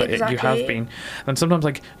yourself, but you have been. And sometimes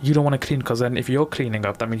like you don't want to clean because then if you're cleaning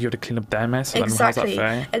up, that means you have to clean up their mess. So Exactly. Then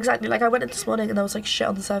how's that fair? Exactly. Like I went in this morning and there was like shit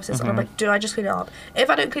on the surfaces, and I'm like, do I just clean it up? If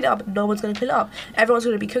I don't clean it up, no one's gonna clean it up. Everyone's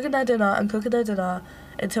gonna be cooking their dinner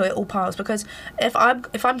until it all piles. Because if I'm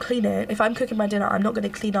cooking my dinner, I'm not gonna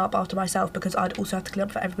clean up after myself because I'd also have to clean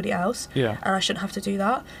up for everybody else. Yeah. And I shouldn't have to do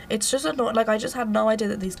that. It's just annoying. Like I just had no idea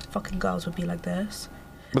that these fucking girls would be like this.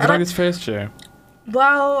 But like this first year.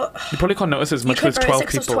 Well, you probably can't notice as much because 12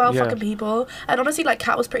 people. 12 fucking people. And honestly, like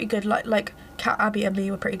Kat was pretty good. Like Kat, Abby, and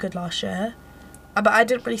me were pretty good last year. But I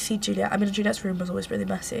didn't really see Juliet. I mean, Juliet's room was always really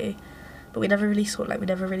messy, but we never really saw it.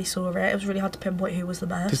 It was really hard to pinpoint who was the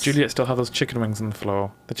mess. Does Juliet still have those chicken wings on the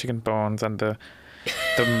floor, the chicken bones, and the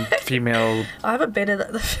female? I haven't been in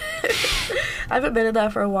I haven't been in there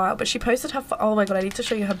for a while. But she posted her. Oh my god, I need to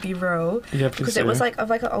show you her B-roll. Yeah, please. Because it was like of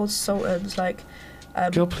like an old Sultan's like.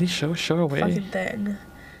 Girl, please show away. Fucking thing.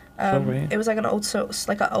 It was like an old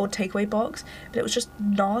takeaway box, but it was just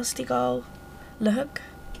nasty, girl. Look.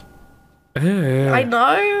 Ew. I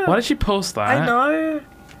know. Why did she post that? I know.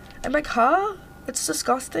 I'm like, huh? It's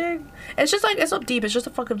disgusting. It's just like, it's not deep. It's just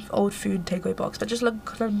a fucking old food takeaway box, but just look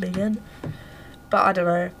kind of minging. But I don't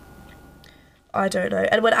know.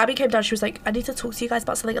 And when Abby came down, she was like, I need to talk to you guys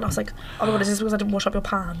about something. And I was like, oh my god, is this because I didn't wash up your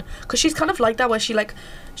pan? Because she's kind of like that, where she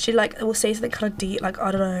will say something kind of deep, like,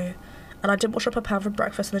 I don't know. And I didn't wash up her pan for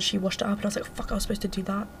breakfast, and then she washed it up, and I was like, fuck, I was supposed to do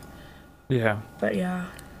that. Yeah. But yeah.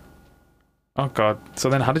 Oh god. So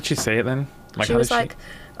then how did she say it then? Like, she was like,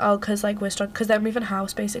 oh, because like we're struggling, because they're moving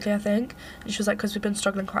house basically, I think. And she was like, because we've been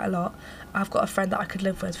struggling quite a lot, I've got a friend that I could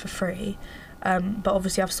live with for free. But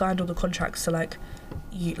obviously I've signed all the contracts, so like,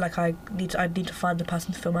 I need to find the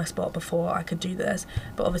person to fill my spot before I could do this.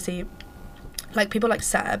 But obviously, like people like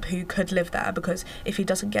Seb who could live there, because if he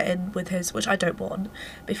doesn't get in with his, which I don't want,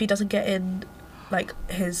 but if he doesn't get in like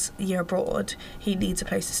his year abroad, he needs a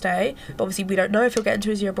place to stay. But obviously we don't know if he'll get into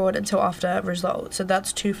his year abroad until after results, so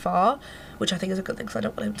that's too far, which I think is a good thing because I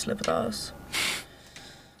don't want him to live with us.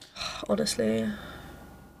 Honestly.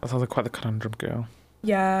 That sounds like quite the conundrum, girl.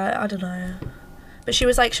 Yeah, I don't know. But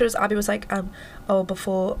Abby was like, oh,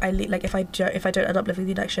 before I leave, like if I don't end up living with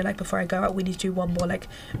you next year, like before I go out, we need to do one more like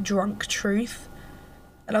drunk truth.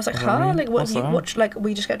 And I was like, huh? Like what like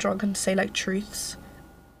we just get drunk and say like truths,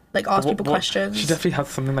 like ask people questions. She definitely has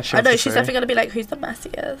something that she. I know she's definitely gonna be like, who's the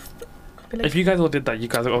messiest? Like, if you guys all did that, you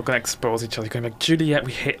guys are all gonna expose each other. You're gonna be like, Juliet,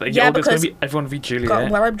 we hate. Like, yeah, because everyone be Juliet.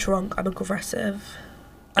 God, when I'm drunk, I'm aggressive.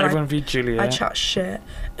 Everyone be Juliet. I chat shit.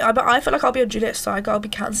 But I feel like I'll be on Juliet's side. I'll be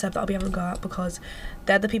Kat and Seb that I'll be having a go at, because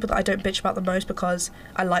they're the people that I don't bitch about the most, because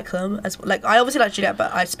I like them. As like, I obviously like Juliet,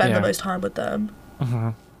 but I spend the most time with them.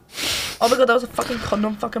 Mm-hmm. Oh my god, there was a fucking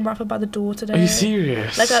condom fucking wrapper by the door today. Are you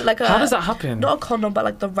serious? Like a how does that happen? Not a condom, but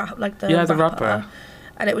like the wrapper.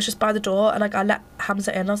 And it was just by the door, and like I let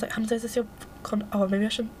Hamza in. I was like, Hamza, is this your condom? Oh, maybe I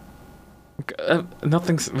shouldn't.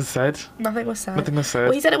 Nothing was said. Nothing was said.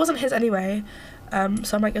 Well, he said it wasn't his anyway.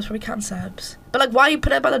 So I'm like, it's probably Kat and Seb's. But like, why are you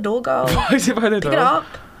putting it by the door, girl? Why is it by the door? Pick it up.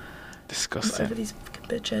 Disgusting. Over these fucking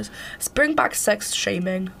bitches. Let's bring back sex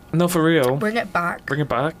shaming. No, for real. Bring it back. Bring it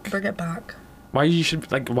back. Bring it back. Why are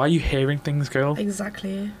you hearing things, girl?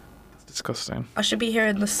 Exactly. It's disgusting. I should be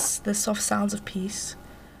hearing the soft sounds of peace.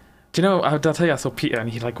 Do you know, I'll tell you, I saw Peter and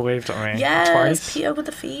he like waved at me twice. Peter with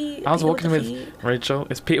the feet. I was walking with Rachel.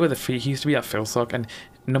 It's Peter with the feet. He used to be at Philsock, and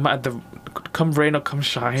no matter come rain or come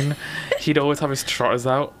shine, he'd always have his trotters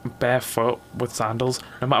out barefoot with sandals,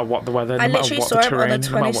 no matter what the weather, no matter what the terrain, no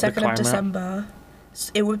matter what the climate. I literally saw him on the 22nd of December.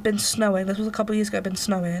 It would have been snowing. This was a couple of years ago. It had been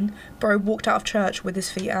snowing. Bro walked out of church with his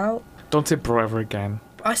feet out. Don't say bro ever again.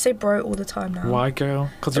 I say bro all the time now. Why, girl?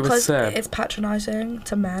 Because you were Seb. It's patronising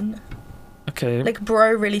to men. Okay. Like,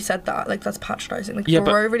 bro really said that. Like, that's patronising. Like,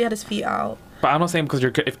 bro really had his feet out. But I'm not saying because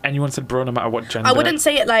you're. If anyone said bro, no matter what gender, I wouldn't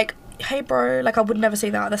say it like, hey bro, like I would never say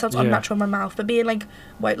that. That sounds Yeah. unnatural in my mouth. But being like,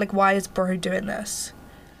 why is bro doing this?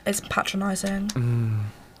 It's patronising.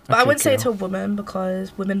 But I wouldn't say it to a woman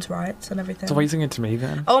because women's rights and everything. So why are you saying it to me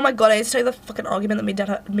then? Oh my god, I need to tell you the fucking argument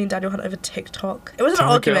that me and Daniel had over TikTok. It wasn't an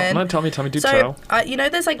argument. No, tell me, do so, tell. you know,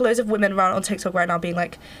 there's like loads of women around on TikTok right now being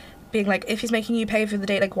like, if he's making you pay for the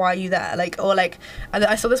date, like, why are you there? Like, or like,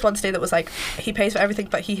 I saw this one today that was like, he pays for everything,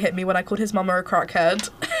 but he hit me when I called his mama a crackhead.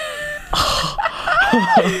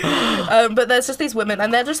 But there's just these women,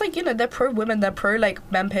 and they're just like, you know, they're pro women, they're pro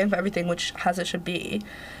like men paying for everything, which as it should be.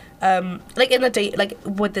 Like in the date, like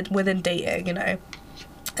within dating, you know.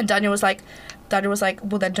 And Daniel was like,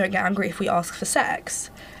 well then don't get angry if we ask for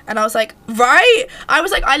sex. And I was like, right? I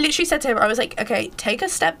literally said to him, I was like, okay, take a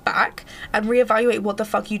step back and reevaluate what the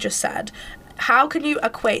fuck you just said. How can you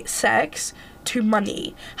equate sex to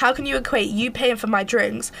money? How can you equate you paying for my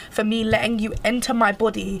drinks for me letting you enter my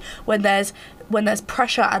body when there's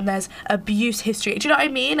pressure and there's abuse history? Do you know what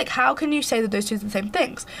I mean? Like, how can you say that those two are the same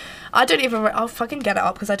things? I'll fucking get it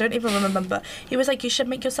up because I don't even remember. He was like, you should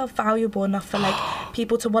make yourself valuable enough for like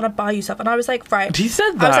people to want to buy you stuff. And I was like, right. He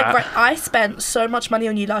said that. I was like, right, I spent so much money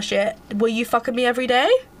on you last year. Were you fucking me every day?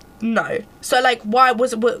 No. So like, am I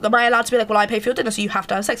allowed to be like, well, I pay for your dinner, so you have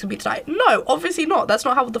to have sex with me tonight? No, obviously not. That's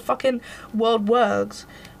not how the fucking world works.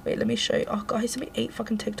 Wait, let me show you. Oh god, he sent me 8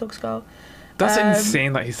 fucking TikToks, girl. That's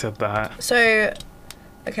insane that he said that. So,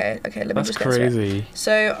 okay, let me just get That's crazy.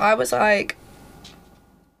 So I was like,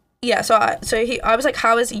 yeah, I was like,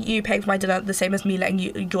 how is you paying for my dinner the same as me letting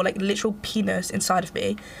your like literal penis inside of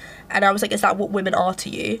me? And I was like, is that what women are to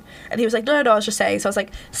you? And he was like, no, I was just saying. So I was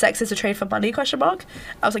like, sex is a trade for money, question mark?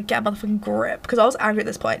 I was like, get a motherfucking grip. Because I was angry at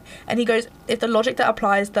this point. And he goes, if the logic that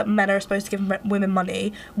applies that men are supposed to give women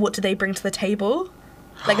money, what do they bring to the table?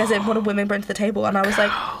 Like, as in, what do women bring to the table? And I was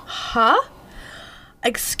like, huh?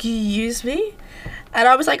 Excuse me? And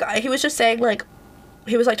I was like, he was just saying, like,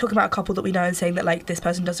 he was like talking about a couple that we know and saying that like this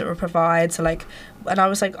person doesn't provide, so like, and I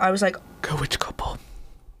was like go, which couple?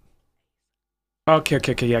 Okay,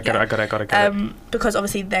 yeah, got it. Because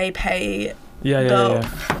obviously they pay. Yeah. I know.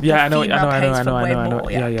 Yeah.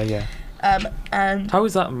 And how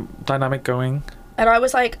is that dynamic going? And I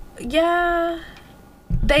was like, yeah,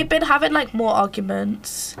 they've been having like more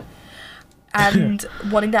arguments and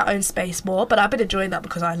wanting their own space more, but I've been enjoying that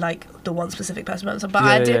because I like the one specific person. But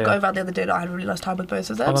I did go around the other day and I had a really nice time with both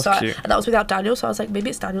of them. Oh, that's cute. And that was without Daniel, so I was like, maybe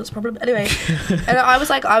it's Daniel's problem. Anyway, and I was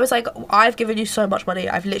like, I've given you so much money.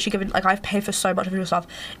 I've literally given, like, I've paid for so much of your stuff.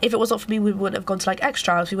 If it was not for me, we wouldn't have gone to like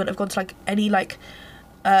extras. We wouldn't have gone to like any like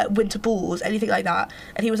winter balls, anything like that.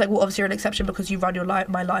 And he was like, well, obviously you're an exception because you run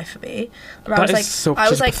my life for me. And I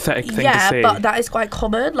was like, pathetic thing to say. But that is quite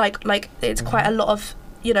common. Like it's quite a lot of,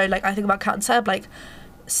 you know, like I think about Kat and Seb, like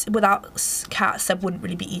without Kat, Seb wouldn't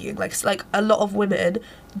really be eating. Like a lot of women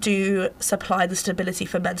do supply the stability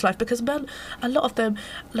for men's life because men, a lot of them,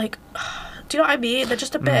 like, do you know what I mean? They're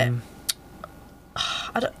just a bit,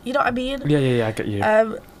 you know what I mean? Yeah, I get you.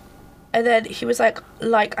 And then he was like,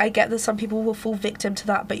 I get that some people will fall victim to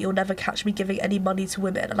that, but you'll never catch me giving any money to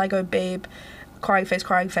women. And I go, babe, crying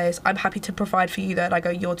face, I'm happy to provide for you though. And I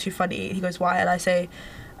go, you're too funny. And he goes, why? And I say,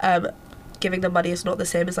 giving them money is not the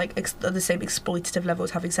same as like the same exploitative level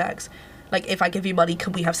as having sex. Like, if I give you money,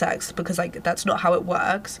 can we have sex? Because like that's not how it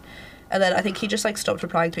works. And then I think he just like stopped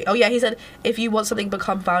replying to me. Oh yeah, he said, if you want something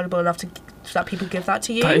become valuable enough to that people give that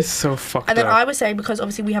to you. That is so fucked up. And then I was saying, because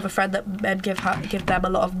obviously we have a friend that men give them a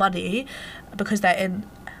lot of money because they're in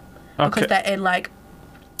like,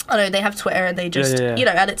 I don't know, they have Twitter and they just, you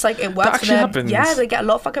know, and it's like, it works for them. Happens. Yeah, they get a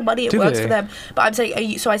lot of fucking money. It works for them. But I'm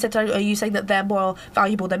saying, so I said to her, are you saying that they're more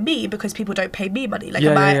valuable than me because people don't pay me money? Like,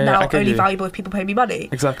 am I now only valuable if people pay me money?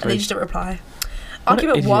 Exactly. And they just don't reply.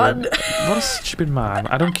 Argument one. What a stupid man.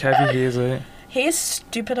 I don't care if he hears it. He is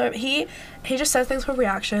stupid. He just says things for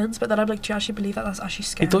reactions, but then I'm like, do you actually believe that? That's actually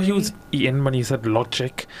scary. He thought he was eating when he said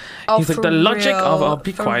logic. He's like, the logic of I'll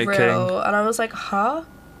be quiet, king. And I was like, huh?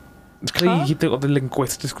 Clearly, he thought the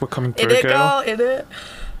linguistics were coming through, girl. In it.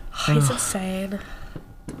 Oh, he's insane.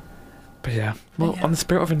 But yeah. Well, on the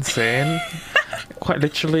spirit of insane, quite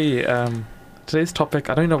literally, today's topic,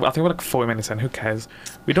 I don't know, I think we're like 40 minutes in, who cares?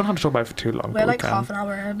 We don't have to talk about it for too long. We're like half an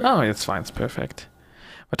hour in. Oh, it's fine, it's perfect.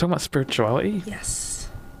 We're talking about spirituality. Yes.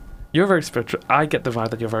 You're very spiritual. I get the vibe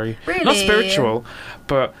that you're very... Really? Not spiritual,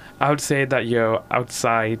 but I would say that your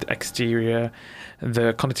outside, exterior,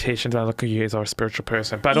 the connotations I look at you as are a spiritual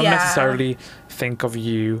person. But I don't necessarily think of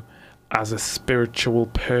you as a spiritual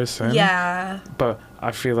person. Yeah. But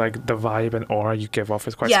I feel like the vibe and aura you give off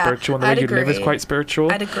is quite spiritual. And the way you live is quite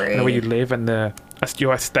spiritual. I'd agree. And the way you live and the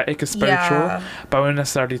your aesthetic is spiritual, but I wouldn't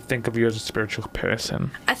necessarily think of you as a spiritual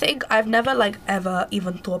person. I think I've never like ever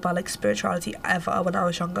even thought about like spirituality ever when I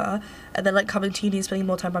was younger, and then like coming to uni and spending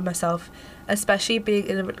more time by myself, especially being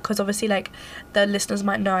in because obviously like the listeners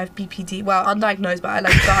might know I have BPD, well undiagnosed, but I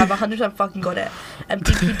like I've 100% fucking got it, and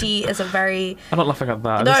BPD is a very I'm not laughing at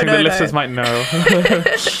that. No, the listeners might know.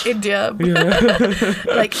 India. Yeah.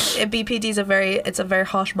 Like BPD is a very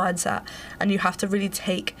harsh mindset, and you have to really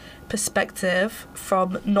take perspective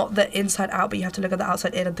from not the inside out, but you have to look at the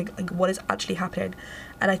outside in and think like what is actually happening.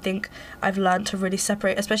 And I think I've learned to really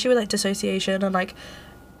separate, especially with like dissociation and like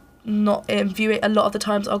not viewing. A lot of the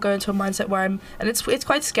times I'll go into a mindset where I'm, and it's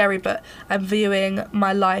quite scary, but I'm viewing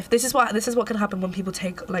my life. This is what can happen when people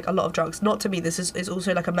take like a lot of drugs. Not to me, this is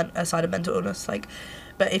also like a side of mental illness, like.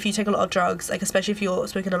 But if you take a lot of drugs, like especially if you're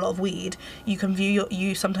smoking a lot of weed, you can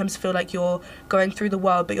you sometimes feel like you're going through the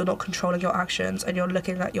world, but you're not controlling your actions, and you're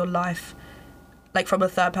looking at your life like from a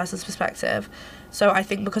third person's perspective. So I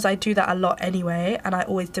think because I do that a lot anyway, and I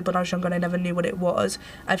always did when I was younger and I never knew what it was,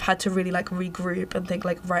 I've had to really like regroup and think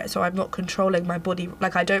like, right, so I'm not controlling my body.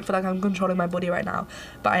 Like I don't feel like I'm controlling my body right now,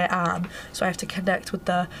 but I am. So I have to connect with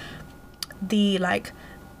the like,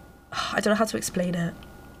 I don't know how to explain it.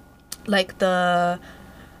 Like the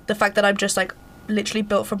fact that I'm just like literally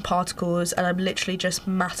built from particles, and I'm literally just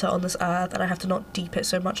matter on this earth, and I have to not deep it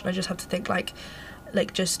so much, and I just have to think like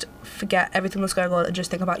just forget everything that's going on and just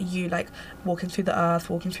think about you, like walking through the earth,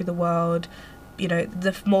 walking through the world, you know,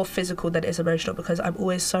 the more physical than it is emotional, because I'm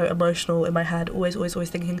always so emotional in my head, always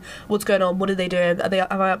thinking what's going on, what are they doing, have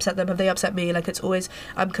I upset them, have they upset me, like it's always,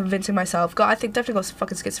 I'm convincing myself, God, I think definitely got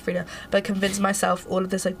fucking schizophrenia, but I convince myself all of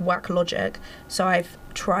this like whack logic. So I've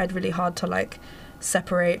tried really hard to like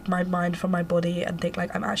separate my mind from my body and think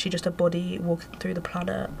like I'm actually just a body walking through the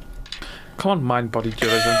planet. Come on, mind body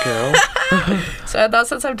dualism, girl. So in that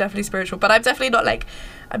sense I'm definitely spiritual, but I'm definitely not like,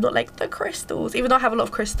 I'm not like the crystals, even though I have a lot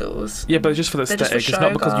of crystals. Yeah, but it's just for the aesthetic, it's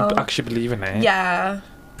not because you actually believe in it. Yeah.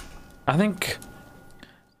 I think,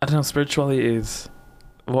 I don't know, spirituality is,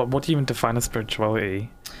 what do you even define as spirituality?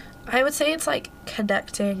 I would say it's like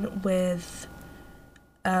connecting with,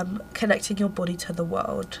 connecting your body to the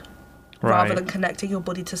world, rather than connecting your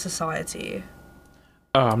body to society.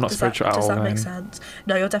 Oh, I'm not spiritual at all. Does that make sense?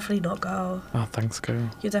 No, you're definitely not, girl. Oh, thanks, girl.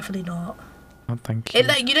 You're definitely not. Oh, thank you. It,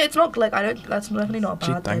 like, you know, it's not like that's definitely not a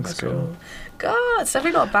bad thing at all. God, it's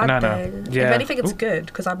definitely not a bad thing. Yeah. If anything, it's good,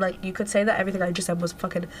 because I'm like, you could say that everything I just said was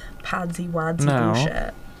fucking pansy-wansy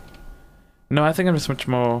bullshit. No, I think I'm just much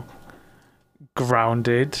more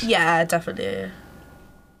grounded. Yeah, definitely.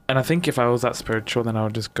 And I think if I was that spiritual, then I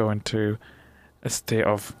would just go into a state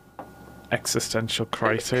of existential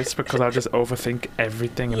crisis, because I'll just overthink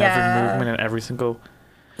everything and every movement and every single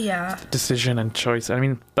decision and choice. I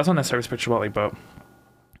mean, that's not necessarily spirituality, but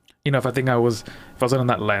you know, if I was on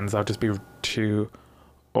that lens, I'd just be too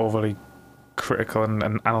overly critical and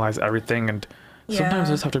analyze everything. And sometimes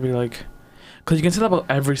I just have to be like, because you can say that about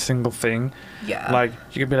every single thing. Yeah. Like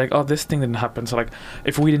you can be like, oh, this thing didn't happen. So like,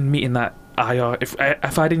 if we didn't meet in that IR, if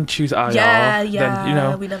I didn't choose IR, then you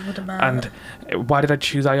know, we never would have met. And why did I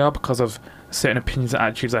choose IR? Because of certain opinions and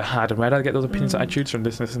attitudes I had, and where did I get those opinions and attitudes from?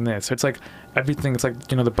 This and this. So it's like everything. It's like,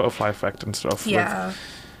 you know, the butterfly effect and stuff. Yeah. With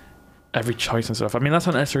every choice and stuff. I mean, that's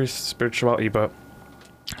not necessarily spirituality, but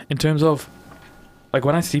in terms of like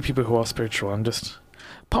when I see people who are spiritual, I'm just,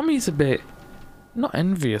 part of me is a bit not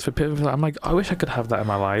envious, but I'm like, I wish I could have that in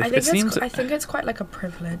my life. I think it's quite like a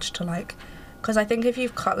privilege to like, because I think if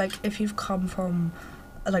you've come from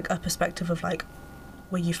like a perspective of like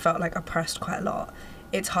where you felt like oppressed quite a lot,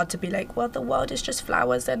 it's hard to be like, well, the world is just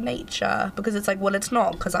flowers and nature, because it's like, well, it's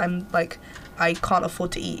not, because I'm like, I can't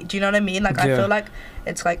afford to eat. Do you know what I mean? Like, I feel like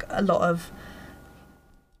it's like a lot of,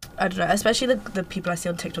 I don't know, especially the people I see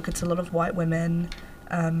on TikTok, it's a lot of white women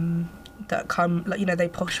that come, like, you know, they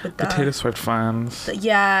push with the Taylor Swift fans.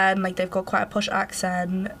 And like they've got quite a posh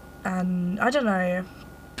accent, and I don't know.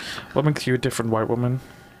 What makes you a different white woman?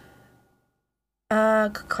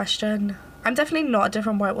 Good question. I'm definitely not a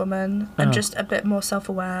different white woman. I'm just a bit more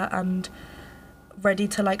self-aware and ready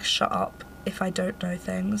to like shut up if I don't know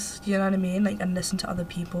things. You know what I mean? Like, and listen to other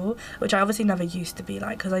people, which I obviously never used to be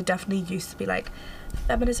like, because I definitely used to be like,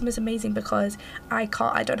 feminism is amazing because I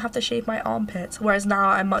don't have to shave my armpits. Whereas now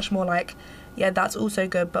I'm much more like, yeah, that's also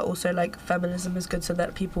good, but also like feminism is good so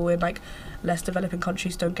that people in like less developing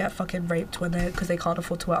countries don't get fucking raped because they can't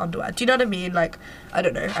afford to wear underwear. Do you know what I mean? Like, I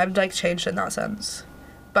don't know. I'm like changed in that sense.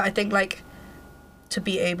 But I think like to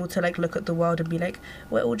be able to like look at the world and be like,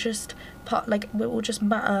 we're all just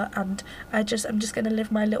matter, and I'm just gonna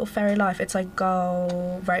live my little fairy life. It's like,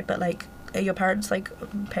 go right, but like, are your parents like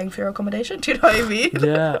paying for your accommodation? Do you know what I mean?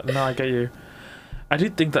 Yeah, no, I get you. I do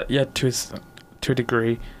think that, yeah, to a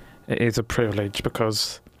degree, it is a privilege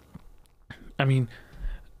because, I mean,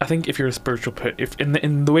 I think if you're a spiritual if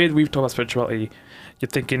in the way we've talked about spirituality, you're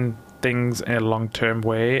thinking things in a long-term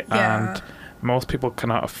way, and most people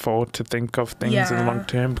cannot afford to think of things in the long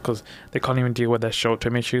term because they can't even deal with their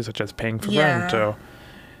short-term issues such as paying for rent or,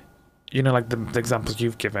 you know, like the examples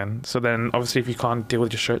you've given. So then obviously if you can't deal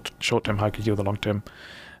with your short-term, how can you deal with the long-term?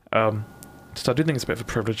 So I do think it's a bit of a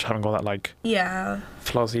privilege having all that like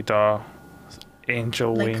flossy da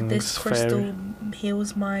angel like wings this crystal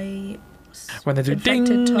heals my when they do ding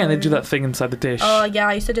toe. And they do that thing inside the dish. Oh yeah,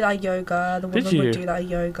 I used to do that yoga. The woman would do that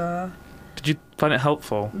yoga. Did you find it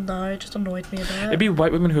helpful? No, it just annoyed me a bit. It'd be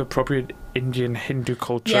white women who appropriate Indian Hindu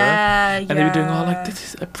culture. And they'd be doing, like,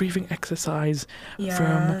 this is a breathing exercise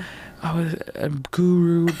from our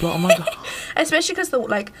guru, blah, oh my God. Especially because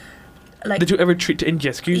like did you ever retreat to India?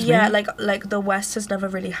 Excuse me? Yeah, like the West has never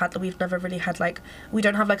really had, we've never really had, like, we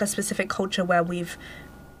don't have, like, a specific culture where we've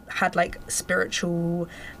had, like, spiritual,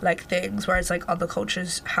 like, things, whereas, like, other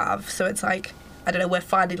cultures have. So it's, like, I don't know, we're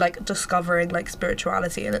finally, like, discovering, like,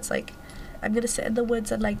 spirituality, and it's, like, I'm gonna sit in the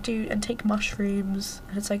woods and like take mushrooms,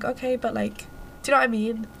 and it's like, okay, but like, do you know what I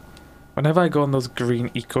mean? Whenever I go on those green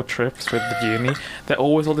eco trips with the uni, they're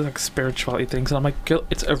always all these like spirituality things, and I'm like, girl,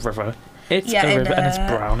 it's a river. It's a river, and it's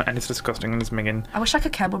brown, and it's disgusting, and it's minging. I wish I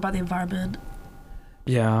could care more about the environment.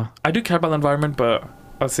 Yeah, I do care about the environment, but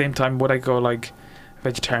at the same time, would I go like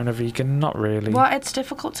vegetarian or vegan? Not really. Well, it's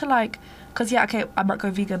difficult to like, because okay, I might go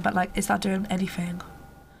vegan, but like, is that doing anything?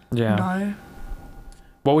 Yeah. No.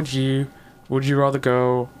 What would you rather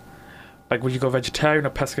go, like, would you go vegetarian or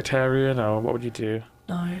pescatarian, or what would you do?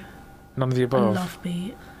 No. None of the above? I love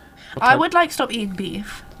meat. I would, like, stop eating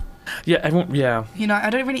beef. Yeah, everyone, yeah. You know, I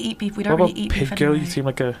don't really eat beef. We don't really eat pig, beef girl? anyway. You seem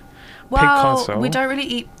like a pig connoisseur. We don't really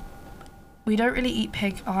eat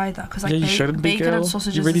pig either, because, like, you shouldn't be, bacon girl. and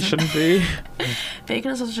sausages... You really shouldn't be. Bacon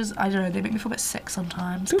and sausages, I don't know, they make me feel a bit sick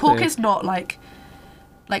sometimes. Do Pork they? is not, like,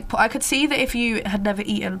 I could see that if you had never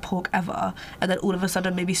eaten pork ever, and then all of a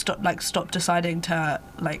sudden maybe stop deciding to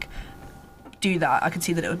like do that, I could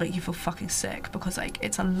see that it would make you feel fucking sick, because like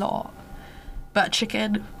it's a lot. But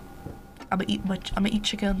chicken, I'm gonna eat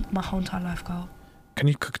chicken my whole entire life, girl. Can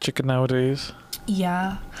you cook chicken nowadays?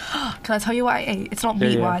 Yeah. Can I tell you what I ate? It's not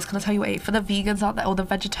meat-wise. Can I tell you what I ate? For the vegans out there, or the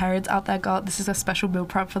vegetarians out there, God, this is a special meal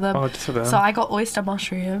prep for them. Oh, just for them. So I got oyster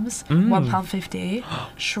mushrooms, £1.50,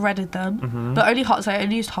 shredded them, but only hot, so I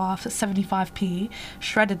only used half, that's 75p,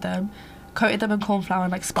 shredded them, coated them in corn flour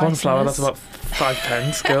and like spices. Corn flour, that's about 5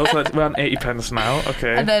 pence, girls. So that's around 80 pence now.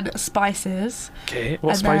 Okay. And then spices. Okay.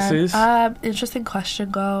 What spices? Interesting question,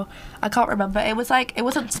 girl. I can't remember. It was like, it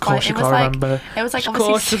wasn't spice. Of course you can't remember. It was like, of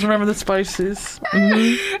course, doesn't remember the spices.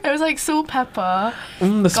 It was like salt, pepper, the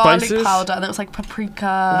garlic spices? powder, and it was like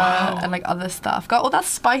paprika and like other stuff. Got all that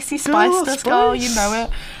spicy spiceness, girl. You know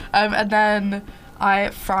it. And then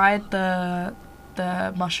I fried the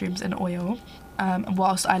mushrooms in oil.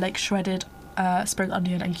 Whilst I like shredded spring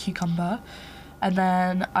onion and cucumber, and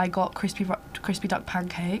then I got crispy duck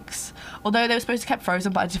pancakes. Although they were supposed to keep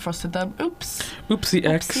frozen, but I defrosted them. Oopsie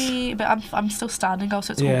X. But I'm still standing, girl,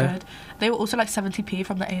 so it's all good. They were also like 70p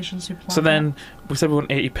from the Asian supermarket. So then we said we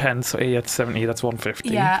want 80 pence, so 80 at 70, that's 150.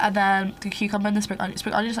 Yeah, and then the cucumber and the spring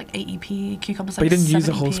onion is like 80p. Cucumber's like 70p. But you didn't use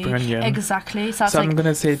the whole spring onion. Exactly. So I'm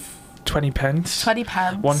gonna say 20 pence. 20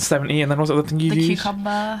 pence. 170, and then what's the other thing you use? The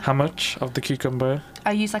cucumber. How much of the cucumber?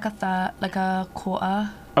 I use like a quarter.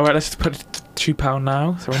 Alright, let's just put it £2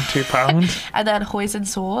 now. So we're in £2. And then hoisin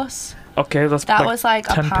sauce. Okay, that was like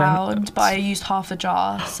a £1, pence. but I used half the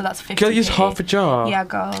jar, so that's 50p. Girl, you used half a jar? Yeah,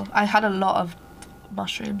 girl. I had a lot of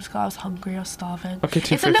mushrooms, girl. I was hungry, I was starving. Okay,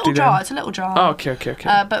 £2.50 It's a little jar, it's a little jar. Oh, okay.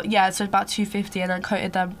 But yeah, so about £2.50, and then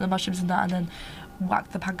coated the mushrooms in that, and then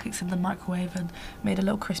whacked the pancakes in the microwave and made a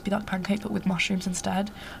little crispy duck pancake, but with mushrooms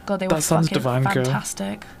instead. God, they were fucking divine,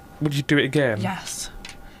 fantastic. Girl. Would you do it again? Yes.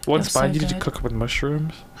 What inspired you to cook with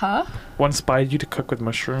mushrooms? Huh? What inspired you to cook with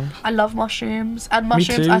mushrooms? I love mushrooms. And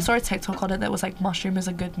mushrooms, Me too. I saw a TikTok on it that was like, mushroom is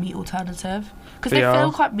a good meat alternative. Because they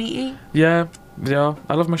feel quite meaty. Yeah.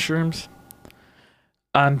 I love mushrooms.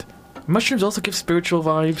 And mushrooms also give spiritual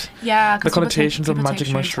vibes. Yeah. The connotations of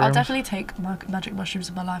magic mushrooms. I'll definitely take magic mushrooms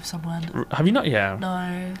in my life somewhere. Have you not yet?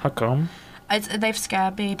 No. How come? They've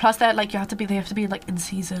scared me. Plus, they're like, they have to be like in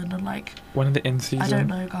season and like. When are they in season? I don't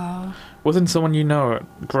know, girl. Wasn't someone you know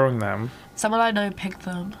growing them? Someone I know picked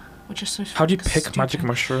them, which is so. How do you pick magic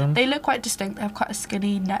mushrooms? They look quite distinct. They have quite a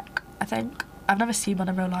skinny neck, I think. I've never seen one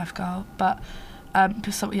in real life, girl, but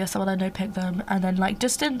someone I know picked them, and then like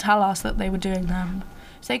just didn't tell us that they were doing them.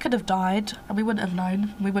 So they could have died, and we wouldn't have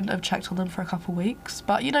known. We wouldn't have checked on them for a couple of weeks.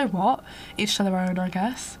 But you know what? Each to their own, I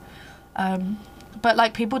guess. But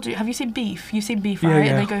like people do. Have you seen Beef? You've seen Beef, Yeah, right?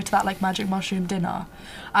 yeah. And they go to that like magic mushroom dinner.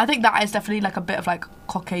 I think that is definitely like a bit of like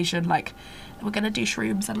Caucasian, like we're gonna do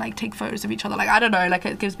shrooms and like take photos of each other. Like I don't know, like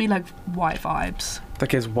it gives me like white vibes. That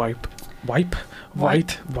gives white upper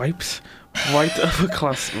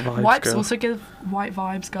class vibes. Wipes girl. also give white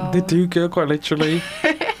vibes, girl. They do, girl, quite literally.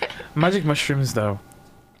 Magic mushrooms, though.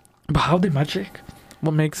 But how are they magic?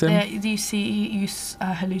 What makes them? Yeah, you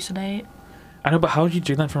hallucinate. I know, but how do you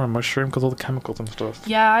do that from a mushroom? Because all the chemicals and stuff.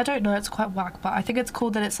 Yeah, I don't know. It's quite whack, but I think it's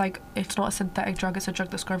cool that it's like it's not a synthetic drug. It's a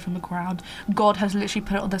drug that's grown from the ground. God has literally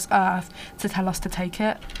put it on this earth to tell us to take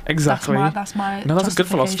it. Exactly. That's my. No, that's a good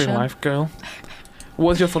philosophy in justification. life, girl.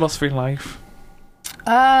 What's your philosophy in life?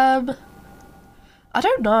 I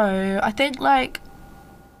don't know. I think like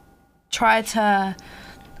I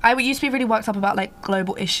used to be really worked up about like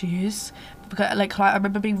global issues because like I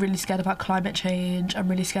remember being really scared about climate change. I'm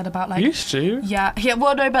really scared about like Used to. yeah.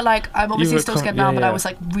 Well, no, but like I'm obviously were still scared now. yeah, But I yeah. was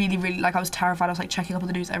like really like I was terrified. I was like checking up on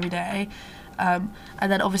the news every day. And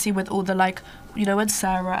then obviously with all the like, you know, when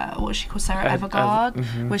Sarah, what was she called, Sarah Everard,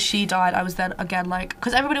 when she died, I was then again like,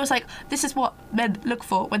 because everybody was like, this is what men look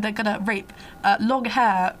for when they're gonna rape, long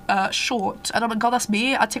hair, short, and I'm like, God, that's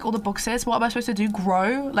me. I tick all the boxes. What am I supposed to do?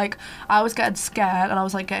 Grow? Like I was getting scared and I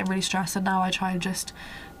was like getting really stressed, and now I try and just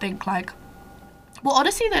think like. Well,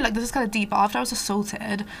 honestly though, like this is kind of deep. But after I was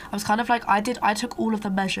assaulted, I was kind of like I took all of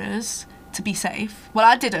the measures to be safe. Well,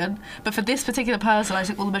 I didn't, but for this particular person, I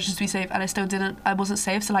took all the measures to be safe, and I wasn't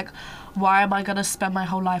safe. So like, why am I gonna spend my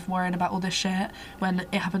whole life worrying about all this shit when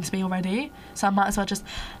it happened to me already? So I might as well just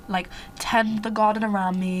like tend the garden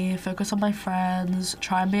around me, focus on my friends,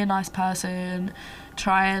 try and be a nice person,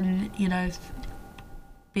 try and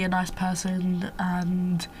be a nice person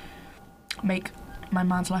and make my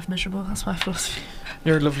man's life miserable. That's my philosophy.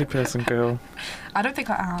 You're a lovely person, girl. I don't think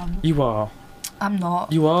I am. You are. I'm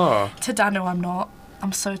not. You are. To Daniel, I'm not.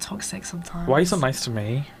 I'm so toxic sometimes. Why are you so nice to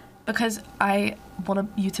me? Because I want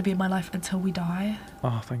you to be in my life until we die.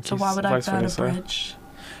 Oh, thank So you. why would I Vice burn a versa. bridge?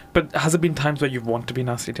 But has it been times where you want to be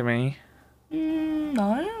nasty to me?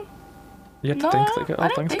 No. You have to No, think like it. I Oh,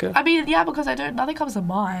 don't thanks, think. girl. I mean, yeah, because nothing comes to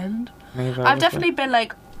mind. Neither, I've definitely been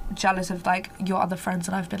like jealous of like your other friends,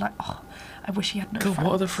 and I've been like, oh, I wish he had no Girl, friends.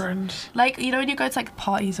 what other friends? Like, you know, when you go to like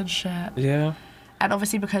parties and shit. Yeah. And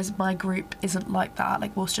obviously because my group isn't like that,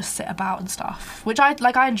 like we'll just sit about and stuff, which I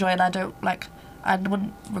enjoy, and I don't like, I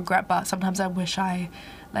wouldn't regret, but sometimes I wish I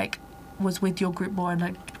like was with your group more and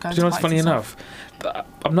like going Do you know to what's parties funny and stuff. enough?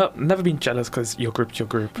 I'm never been jealous because your group's your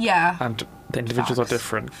group. Yeah. And the individuals are Facts.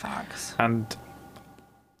 different. Facts. And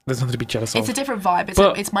there's nothing to be jealous It's of. a different vibe.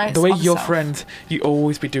 It's my the way other you're self. friends, you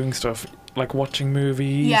always be doing stuff like watching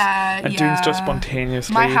movies. And doing stuff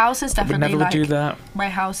spontaneously. My house is I would definitely never like do that. my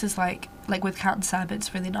house is like with Kat and Seb,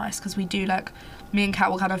 it's really nice because we do like me and Kat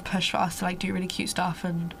will kind of push for us to like do really cute stuff,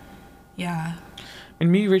 and yeah. I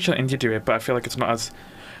mean, me, Rachel, and India do it, but I feel like it's not as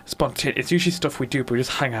spontaneous. It's usually stuff we do, but we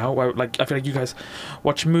just hang out. Where, like, I feel like you guys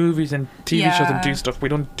watch movies and TV shows and do stuff. We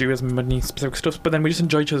don't do as many specific stuff, but then we just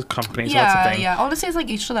enjoy each other's company. So that's the thing. Yeah. Honestly, it's like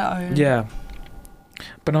each to their own. Yeah.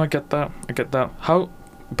 But no, I get that.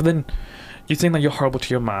 But then you're saying that you're horrible to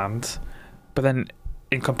your mans, but then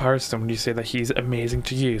in comparison, when you say that he's amazing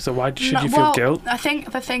to you, so why should you feel guilt? I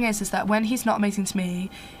think the thing is that when he's not amazing to me,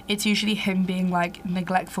 it's usually him being like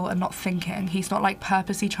neglectful and not thinking. He's not like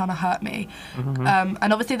purposely trying to hurt me,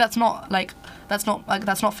 and obviously that's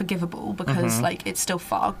not forgivable because like it's still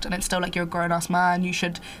fucked, and it's still like you're a grown ass man. You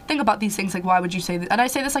should think about these things. Like, why would you say that? And I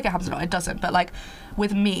say this like it happens a lot. It doesn't, but like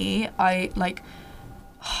with me, I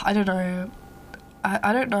don't know.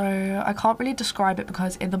 I don't know. I can't really describe it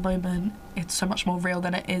because in the moment it's so much more real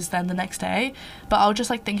than it is then the next day. But I'll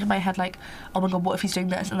just like think in my head like, oh my god, what if he's doing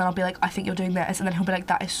this? And then I'll be like, I think you're doing this. And then he'll be like,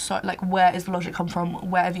 that is so like, where is the logic come from?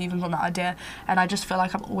 Where have you even got that idea? And I just feel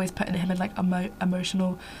like I'm always putting him in like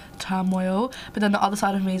emotional turmoil. But then the other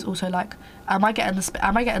side of me is also like, am I getting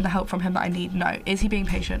the help from him that I need? No. Is he being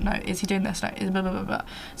patient? No. Is he doing this? No. Is blah blah blah blah.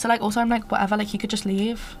 So like also I'm like, whatever. Like he could just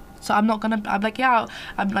leave. So I'm like, yeah,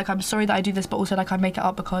 I'm sorry that I do this, but also like I make it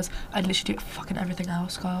up because I literally do fucking everything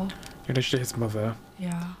else, girl. You're literally his mother.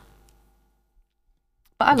 Yeah.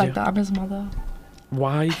 But I like that, I'm his mother.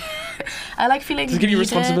 Why? I like feeling Does it give you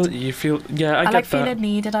needed. responsibility? You feel, yeah, I get like that. feeling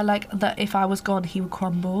needed. I like that if I was gone, he would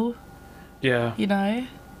crumble. Yeah. You know?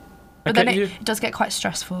 But then it does get quite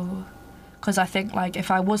stressful. Because I think like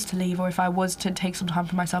if I was to leave or if I was to take some time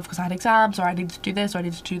for myself because I had exams or I needed to do this or I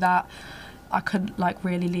needed to do that, I couldn't like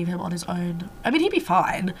really leave him on his own. I mean, he'd be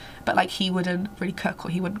fine, but like he wouldn't really cook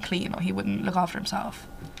or he wouldn't clean or he wouldn't look after himself.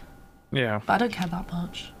 Yeah. But I don't care that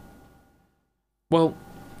much. Well,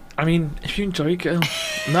 I mean, if you enjoy it, girl.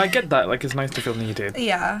 No, I get that. Like, it's nice to feel needed.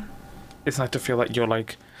 Yeah. it's nice to feel like you're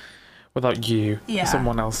like, without you, Yeah.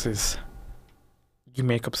 someone else's. You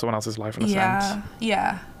make up someone else's life in a sense.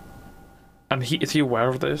 Yeah. And is he aware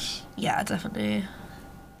of this? Yeah, definitely.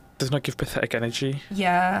 Does not give pathetic energy.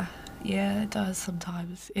 Yeah, it does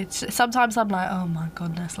sometimes. Sometimes I'm like, oh my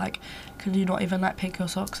goodness, like, can you not even like pick your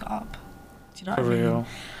socks up? Do you know For what I mean? real.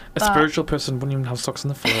 A spiritual person wouldn't even have socks on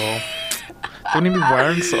the floor. They wouldn't even be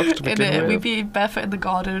wearing socks to begin with. We'd be barefoot in the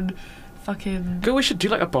garden, fucking. Girl, we should do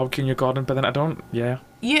like a barbecue in your garden, but then I don't. Yeah.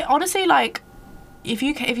 Yeah, honestly, like, if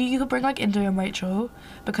you could bring like India and Rachel,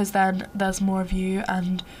 because then there's more of you,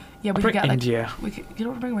 and yeah, we could get like. India. You don't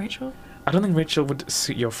want to bring Rachel? I don't think Rachel would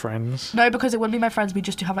suit your friends. No, because it wouldn't be my friends. We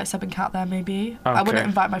just do have like Seb and Kat there, maybe. Okay. I wouldn't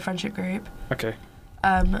invite my friendship group. Okay.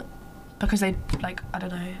 Because they like, I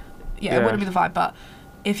don't know. Yeah, it wouldn't be the vibe. But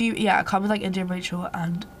if you come with like India and Rachel,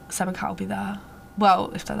 and Seb and Kat will be there.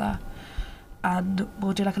 Well, if they're there, and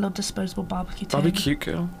we'll do like a little disposable barbecue. That'd be cute,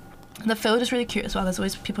 girl. And the field is really cute as well. There's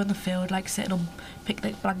always people in the field like sitting on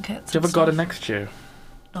picnic blankets. Do you have a garden next year?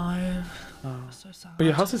 No. Oh. So sad. But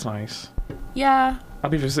your house is nice. Yeah.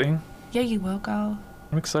 I'll be visiting. Yeah, you will, girl.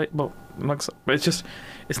 I'm excited. Well, I'm not excited, but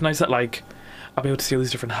it's nice that like I'll be able to see all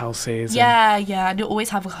these different houses. Yeah, and you'll always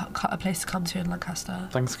have a place to come to in Lancaster.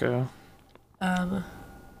 Thanks, girl. But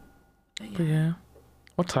yeah.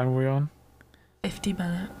 What time are we on? 50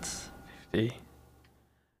 minutes. 50.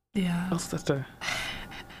 Yeah. I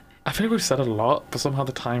feel like we've said a lot, but somehow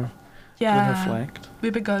the time didn't reflect.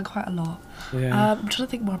 We've been going quite a lot. Yeah. I'm trying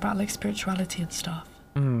to think more about like spirituality and stuff.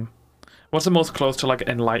 What's the most close to like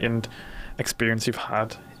enlightened experience you've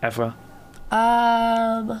had ever?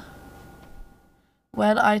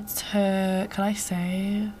 When I took, can I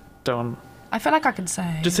say? Don't. I feel like I can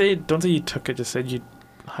say. Just say, don't say you took it, just say you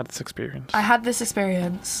had this experience. I had this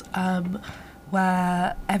experience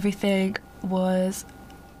where everything was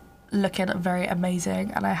looking very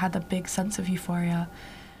amazing, and I had a big sense of euphoria.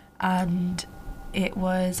 And I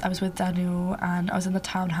was with Daniel, and I was in the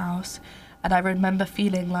townhouse, and I remember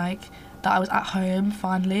feeling like that I was at home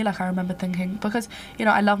finally. Like, I remember thinking, because, you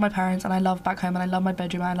know, I love my parents and I love back home and I love my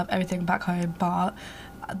bedroom and I love everything back home, but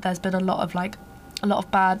there's been a lot of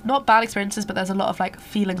bad, not bad experiences, but there's a lot of like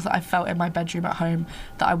feelings that I felt in my bedroom at home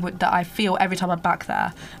that I feel every time I'm back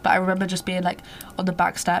there. But I remember just being like on the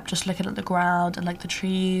back step, just looking at the ground and like the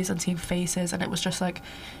trees and seeing faces, and it was just like,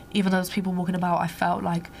 even though there's people walking about, I felt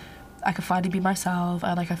like I could finally be myself,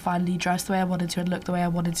 and like I finally dressed the way I wanted to and look the way I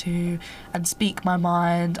wanted to and speak my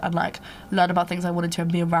mind and like learn about things I wanted to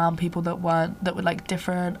and be around people that were like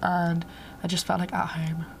different, and I just felt like at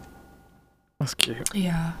home. That's cute.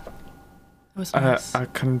 Yeah. It was nice. I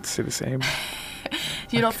couldn't say the same.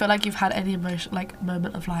 Do you not feel like you've had any emotion, like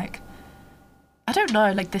moment of like, I don't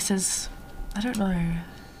know, like I don't know.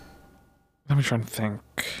 Let me try and think.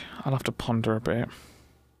 I'll have to ponder a bit.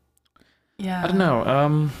 Yeah. I don't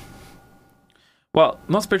know. Well,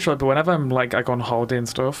 not spiritually, but whenever I'm like, I go on holiday and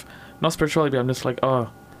stuff, not spiritually, but I'm just like,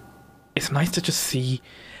 oh, it's nice to just see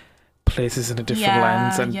places in a different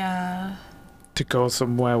lens and to go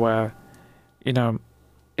somewhere where, you know,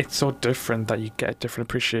 it's so different that you get a different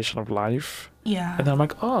appreciation of life. Yeah. And then I'm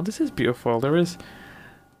like, oh, this is beautiful. And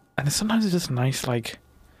sometimes it's just nice, like,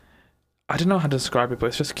 I don't know how to describe it, but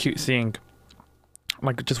it's just cute seeing,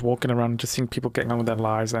 like, just walking around, just seeing people getting on with their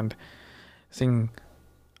lives and seeing,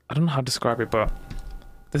 I don't know how to describe it, but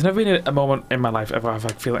there's never been a moment in my life ever I've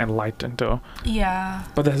like feel enlightened or. Yeah.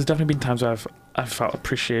 But there's definitely been times where I've felt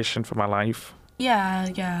appreciation for my life. Yeah.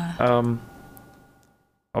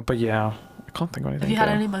 But yeah, I can't think of anything. Have you had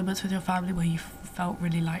any moments with your family where you felt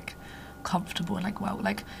really like comfortable and like, well,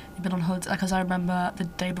 like you've been on holiday? Like, as I remember the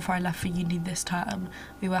day before I left for uni this term,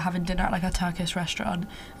 we were having dinner at like a Turkish restaurant,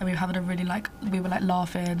 and we were having a really like, we were like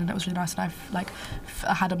laughing, and it was really nice, and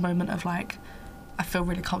I had a moment of like, I feel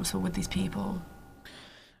really comfortable with these people.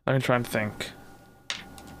 Let me try and think.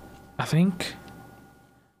 I think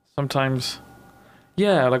sometimes,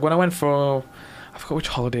 yeah, like when I went for, I forgot which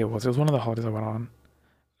holiday it was one of the holidays I went on,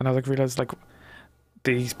 and I like realised like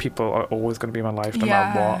these people are always going to be in my life no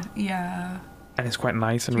matter what. Yeah. And it's quite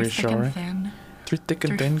nice and reassuring. Through thick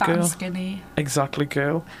and thin, fat girl. And skinny. Exactly,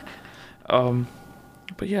 girl.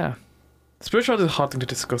 But yeah, spirituality is a hard thing to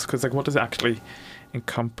discuss because like, what does it actually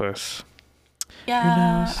encompass?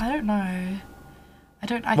 Yeah, I don't know.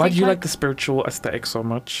 Why do you like the spiritual aesthetic so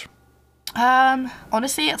much?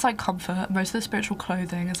 Honestly, it's like comfort. Most of the spiritual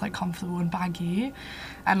clothing is like comfortable and baggy,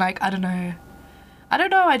 and like I don't know.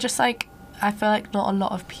 I just like, I feel like not a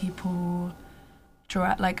lot of people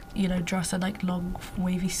dress in like long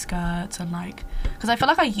wavy skirts and like, because I feel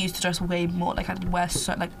like I used to dress way more, like I'd wear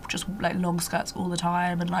just like long skirts all the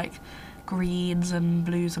time and like greens and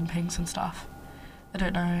blues and pinks and stuff. I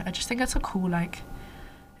don't know. I just think it's a cool, like,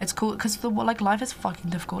 it's cool because the like life is fucking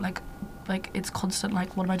difficult. Like it's constant.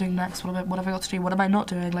 Like, what am I doing next? What have I got to do? What am I not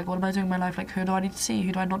doing? Like, what am I doing in my life? Like, who do I need to see?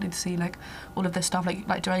 Who do I not need to see? Like, all of this stuff.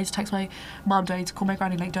 Like, do I need to text my mum? Do I need to call my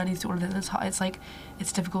granny? Like, do I need to do all of this? It's like,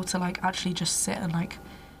 it's difficult to like actually just sit and like,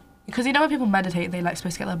 because you know when people meditate, they like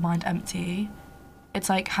supposed to get their mind empty. It's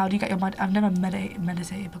like, how do you get your mind? I've never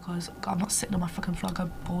meditated because God, I'm not sitting on my fucking floor.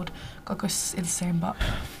 I'm bored. God, go insane. But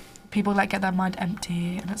people like get their mind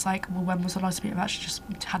empty, and it's like, well, when was the last time you've actually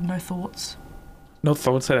just had no thoughts? No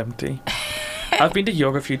thoughts are empty. I've been to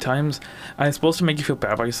yoga a few times, and it's supposed to make you feel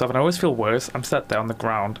better about yourself, and I always feel worse. I'm sat there on the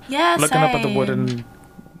ground, looking up at the wooden,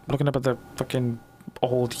 looking up at the fucking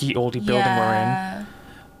oldie building we're in,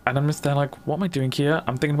 and I'm just there like, what am I doing here?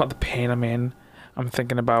 I'm thinking about the pain I'm in. I'm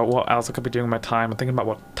thinking about what else I could be doing with my time. I'm thinking about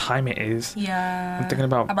what time it is. Yeah. I'm thinking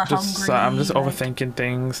about just hungry, I'm just like, overthinking overthinking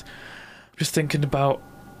things. I'm just thinking about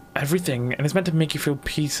everything, and it's meant to make you feel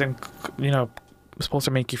peace and, you know, it's supposed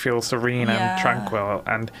to make you feel serene and tranquil,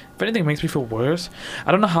 and if anything, it makes me feel worse.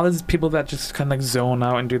 I don't know how there's people that just kind of like zone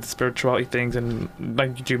out and do the spirituality things and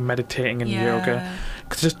like do meditating and yoga,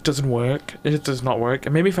 because it just doesn't work. It just does not work.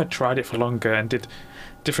 And maybe if I tried it for longer and did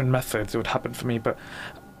different methods, it would happen for me, but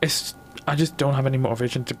I just don't have any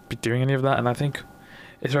motivation to be doing any of that. And I think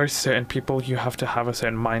it's very certain people, you have to have a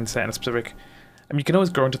certain mindset and a specific, I mean, you can always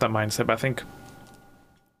grow into that mindset, but I think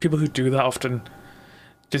people who do that often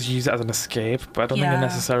just use it as an escape, but I don't think it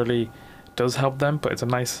necessarily does help them. But it's a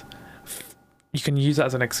nice, you can use it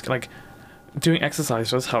as an like doing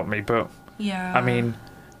exercise does help me, but I mean,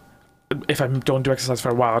 if I don't do exercise for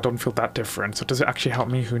a while, I don't feel that different. So does it actually help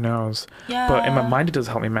me? Who knows? But in my mind, it does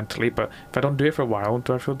help me mentally. But if I don't do it for a while,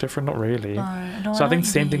 do I feel different? Not really. No, so I think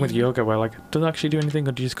same thing with yoga, where like, does it actually do anything,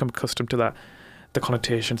 or do you just become accustomed to that, the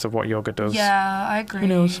connotations of what yoga does? Yeah, I agree. Who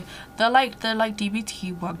knows? The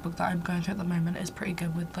DBT workbook that I'm going through at the moment is pretty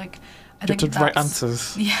good with like, I think the right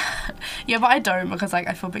answers. Yeah, but I don't, because like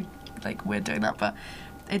I feel like weird doing that. But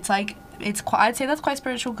it's like, it's quite, I'd say that's quite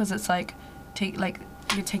spiritual, because it's like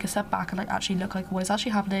you take a step back and like actually look like what is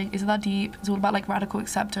actually happening. Is it that deep? It's all about like radical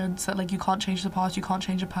acceptance that like you can't change the past, you can't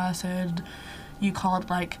change a person, you can't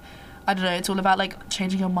like, I don't know, it's all about like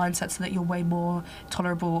changing your mindset so that you're way more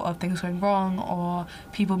tolerable of things going wrong, or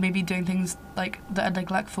people maybe doing things like that are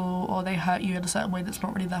neglectful, or they hurt you in a certain way that's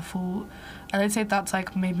not really their fault. And I'd say that's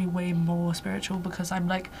like made me way more spiritual, because I'm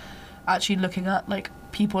like actually looking at like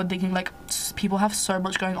people and thinking like, people have so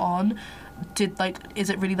much going on. Is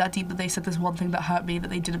it really that deep that they said this one thing that hurt me that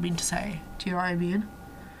they didn't mean to say? Do you know what I mean?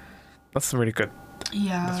 That's really good.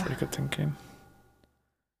 Yeah. That's really good thinking.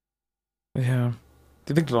 Yeah.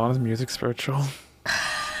 Do you think Lana's music spiritual?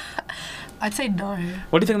 I'd say no.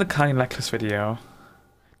 What do you think of the Kylie necklace video?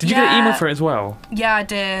 Did you get an email for it as well? Yeah, I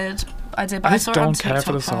did. But I just saw don't it on care TikTok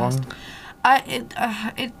for the song.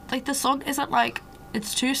 It like, the song isn't like,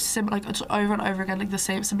 it's too similar, like it's over and over again, like the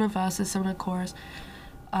same similar verses, similar chorus.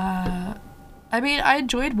 I mean, I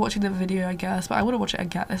enjoyed watching the video, I guess, but I wouldn't watch it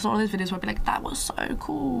again. It's not one of those videos where I'd be like, that was so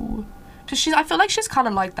cool. Because I feel like she's kind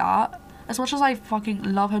of like that. As much as I fucking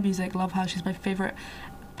love her music, love her, she's my favourite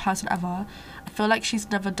person ever, I feel like she's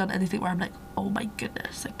never done anything where I'm like, oh my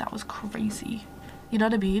goodness, like that was crazy. You know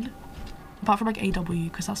what I mean? Apart from like AW,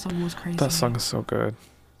 because that song was crazy. That song is so good.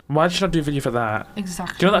 Why did she not do a video for that?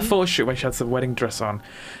 Exactly. Do you know that photo shoot where she had the wedding dress on?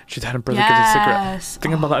 She's had a brother get a cigarette.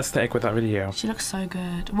 Thinking about that aesthetic with that video. She looks so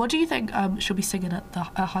good. What do you think she'll be singing at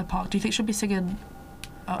Hyde Park? Do you think she'll be singing...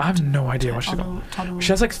 I have no idea what she's got.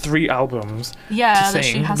 She has like 3 albums to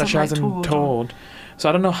sing that she hasn't toured. So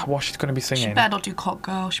I don't know what she's going to be singing. She better not do Cock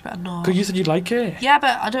Girl. She better not. Because you said you like it. Yeah,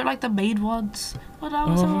 but I don't like the main ones. When I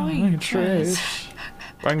was a white dress.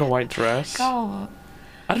 Wearing a white dress. God.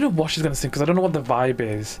 I don't know what she's going to sing, because I don't know what the vibe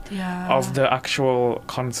is of the actual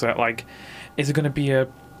concert. Like, is it going to be a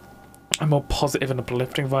more positive and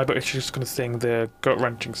uplifting vibe, or is she just going to sing the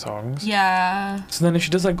gut-wrenching songs? Yeah. So then if she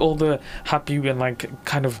does like all the happy and like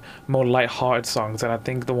kind of more light-hearted songs, then I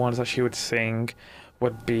think the ones that she would sing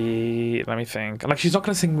would be, let me think, like she's not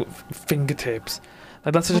going to sing Fingertips.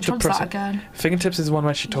 Like that's Which one's that again? Fingertips is one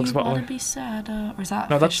where she talks about like... be sadder, or is that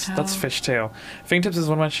No, that's Fishtail. Fingertips is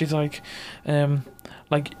one where she's like her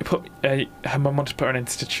mum wanted to put her in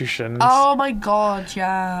institutions. Oh my god,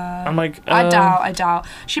 yeah. I'm like, I doubt.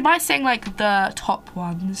 She might sing like the top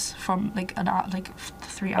ones from like an like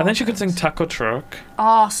 3 hours. And then she could sing Taco Truck.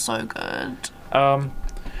 Oh, so good.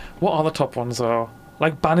 What other top ones are?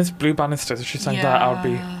 Like Blue Bannisters, if she sang that, I would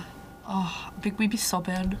be... Oh, we'd be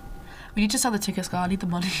sobbing. We need to sell the tickets, girl. I need the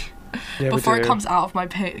money. Yeah, before it comes out of my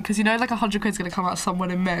pay. Because you know like 100 quid's going to come out somewhere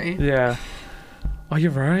in May. Yeah. Oh,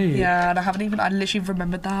 you're right. Yeah, and I literally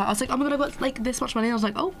remembered that. I was like, I'm going to got like this much money. I was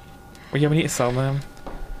like, oh, Well, yeah, we need to sell them.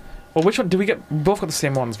 Well, which one? Do we get... We both got the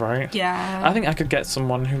same ones, right? Yeah. I think I could get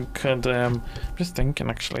someone who could... I'm just thinking,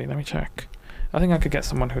 actually. Let me check. I think I could get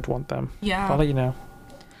someone who'd want them. Yeah. I'll let you know.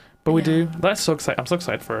 But we do. That's so exciting. I'm so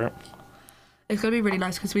excited for it. It's going to be really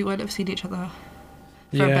nice because we won't have seen each other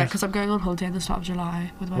for a bit because I'm going on holiday in the start of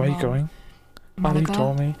July with my mum. Where are you going? Malaga. You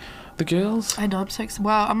told me. The girls? I know, I'm so excited.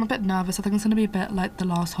 Well, I'm a bit nervous. I think it's going to be a bit like the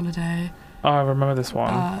last holiday. Oh, I remember this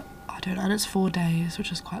one. I don't know, and it's 4 days,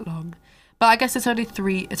 which is quite long. But I guess it's only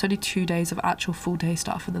 2 days of actual full day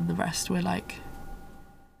stuff, and then the rest we're like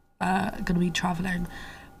going to be travelling.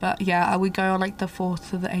 But yeah, we go on like the 4th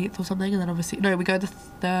to the 8th or something, and then obviously... No, we go the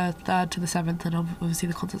 3rd to the 7th, and obviously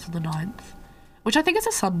the concert's on the 9th. Which I think is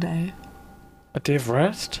a Sunday. A day of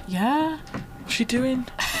rest? Yeah. What's she doing?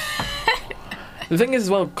 The thing is, as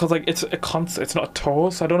well, because like it's a concert, it's not a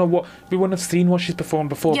tour, so I don't know what... We wouldn't have seen what she's performed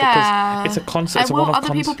before because it's a concert, and it's a one-off concert. will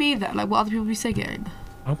other people be there? Like, will other people be singing?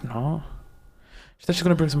 I hope not. She said she's going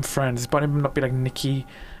to bring some friends. It might not be like Nikki.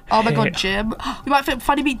 Oh my god, Jim. We might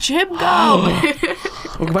finally meet Jim, girl.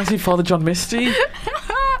 We're going to see Father John Misty.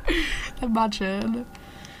 Imagine.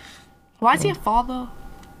 Why is he a father?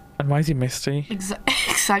 And why is he Misty?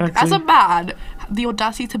 Exactly. As a man, the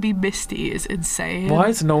audacity to be Misty is insane. Why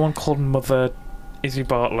is no one called Mother Izzy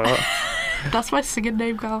Bartlett? That's my singing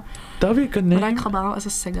name, girl. That'd be a good name. When I come out as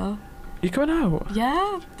a singer. You coming out?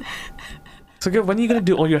 Yeah. So good. When are you going to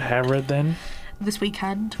do all your hair red then? This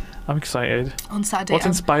weekend. I'm excited. On Saturday. What's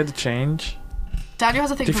inspired the change? Daniel has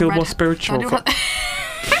a thing for red. Do you feel more spiritual?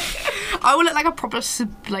 I will look like a proper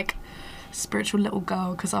spiritual little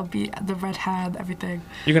girl because I'll be the red hair and everything.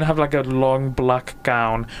 You're going to have like a long black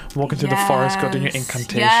gown, walking through the forest, go doing your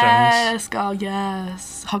incantations. Yes, girl,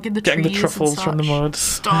 yes. Hugging the trees. Getting the truffles from the mud.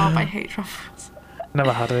 Stop, I hate truffles.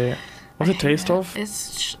 Never had it. What's it taste of?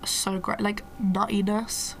 It's so great. Like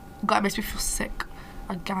nuttiness. God, it makes me feel sick.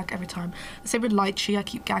 I gag every time. The same with lychee. I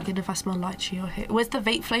keep gagging if I smell lychee or hit. Where's the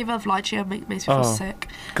vape flavour of lychee? It makes me feel sick.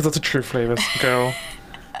 Because that's a true flavour, girl.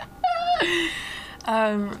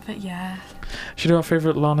 But yeah. Should we do our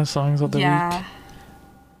favourite Lana songs of the week?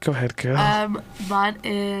 Go ahead, girl. Mine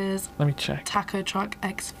is... Let me check. Taco Truck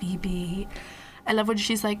X VB. I love when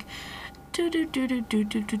she's like... Do do do do do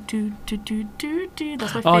do do do do do do.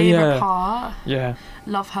 That's my favourite part. Yeah.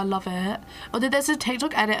 Love her, love it. Oh, then there's a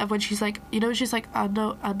TikTok edit of when she's like, she's like, I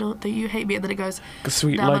know that you hate me, and then it goes,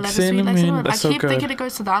 sweet like cinnamon. I keep thinking it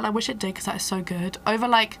goes to that, and I wish it did because that is so good. Over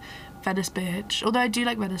like Venice Bitch, although I do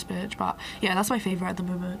like Venice Bitch, but yeah, that's my favourite at the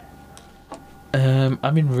moment.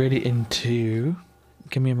 I've been really into...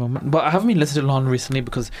 Give me a moment. But I haven't been listening to Lana recently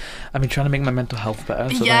because I've been trying to make my mental health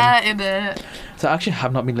better. So So I actually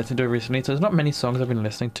have not been listening to it recently. So there's not many songs I've been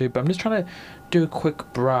listening to, but I'm just trying to do a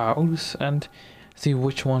quick browse and see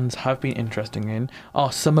which ones have been interesting in. Oh,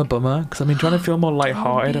 Summer Bummer, because I've been trying to feel more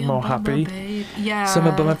lighthearted and more happy. Babe. Yeah.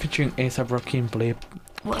 Summer Bummer featuring A$AP Rocky and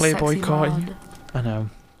Playboy Carti. I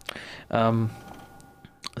know.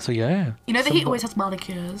 So yeah. You know that he always has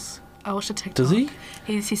manicures. I watched a TikTok. Does he?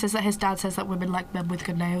 He says that his dad says that women like men with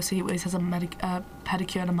good nails, so he always has a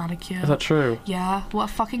pedicure and a manicure. Is that true? Yeah. What a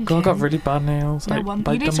fucking girl got really bad nails. No I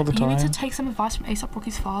bite them all the time. You need to take some advice from A$AP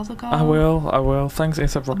Rocky's father, girl. I will. Thanks,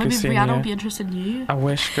 A$AP Rocky Senior. Maybe Rihanna will be interested in you. I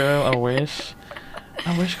wish, girl. I wish.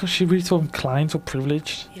 Because she'd be so inclined, so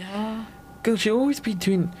privileged. Yeah. Girl, she always be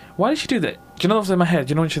doing... Why did she do that? Do you know what's in my head?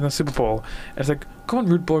 You know when she's in the Super Bowl? It's like, come on,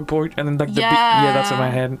 rude boy, and then like the beat. Yeah, that's in my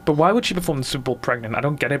head. But why would she perform the Super Bowl pregnant? I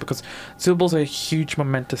don't get it, because Super Bowl's a huge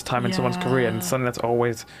momentous time in someone's career, and something that's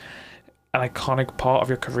always an iconic part of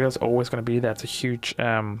your career is always going to be there. It's a huge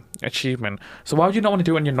achievement. So why would you not want to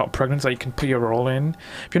do it when you're not pregnant, so you can put your role in?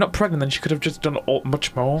 If you're not pregnant, then she could have just done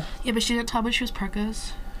much more. Yeah, but she didn't tell me she was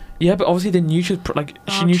pregnant. Yeah, but obviously they knew she was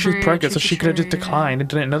she knew she was pregnant, so she could have just declined and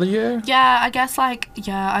done it another year. Yeah, I guess I feel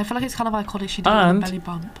like it's kind of iconic she did a belly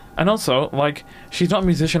bump. And also, like, she's not a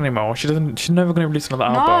musician anymore. She's never going to release another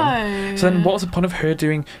album. So then what was the point of her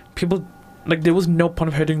doing... there was no point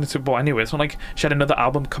of her doing the Super Bowl anyway. It's not like she had another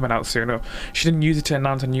album coming out soon, or she didn't use it to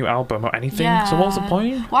announce a new album or anything. Yeah. So what was the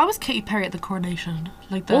point? Why was Katy Perry at the coronation?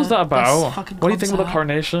 What was that about? What do you think about the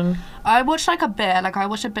coronation? I watched a bit. I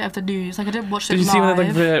watched a bit of the news. I didn't watch it live. Did you see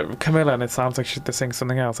when the Camilla, and it sounds like they're saying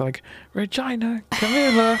something else? They're like, Regina,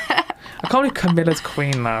 Camilla. I can't believe Camilla's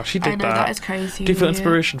queen now. She did that. That is crazy. Do you feel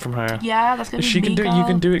inspiration from her? Yeah, that's gonna be she can do it. You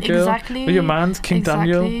can do it, girl. Exactly. With your man's King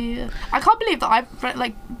Daniel. I can't believe that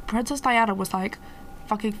Princess Diana was like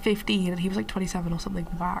fucking 15 and he was like 27 or something.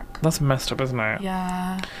 Whack. That's messed up, isn't it?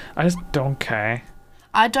 Yeah. I just don't care.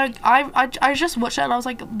 I don't. I just watched it and I was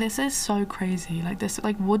like, this is so crazy. Like this.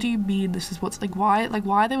 Like, what do you mean? This is what's like? Why? Like,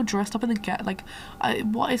 why are they all dressed up in the get? Like,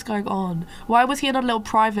 what is going on? Why was he in a little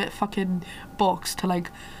private fucking box to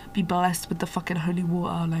like be blessed with the fucking holy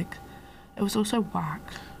water? Like, it was also whack.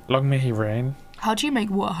 Long may he reign. How do you make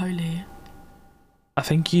water holy? I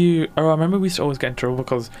think I remember we used to always get in trouble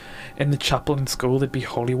because in the chapel in school there'd be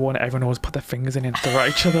holy water and everyone always put their fingers in it to right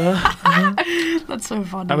each other. That's so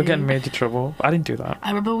funny. I would get in major trouble. I didn't do that. I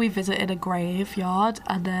remember we visited a graveyard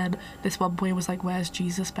and then this one boy was like, where's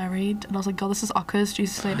Jesus buried? And I was like, God, this is Uckers.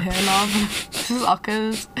 Jesus ain't here, love. This is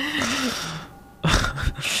Uckers.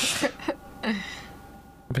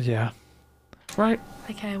 But yeah. Right.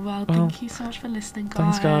 Okay, well, thank you so much for listening,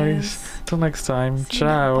 guys. Thanks, guys. Till next time.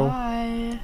 Ciao. Bye.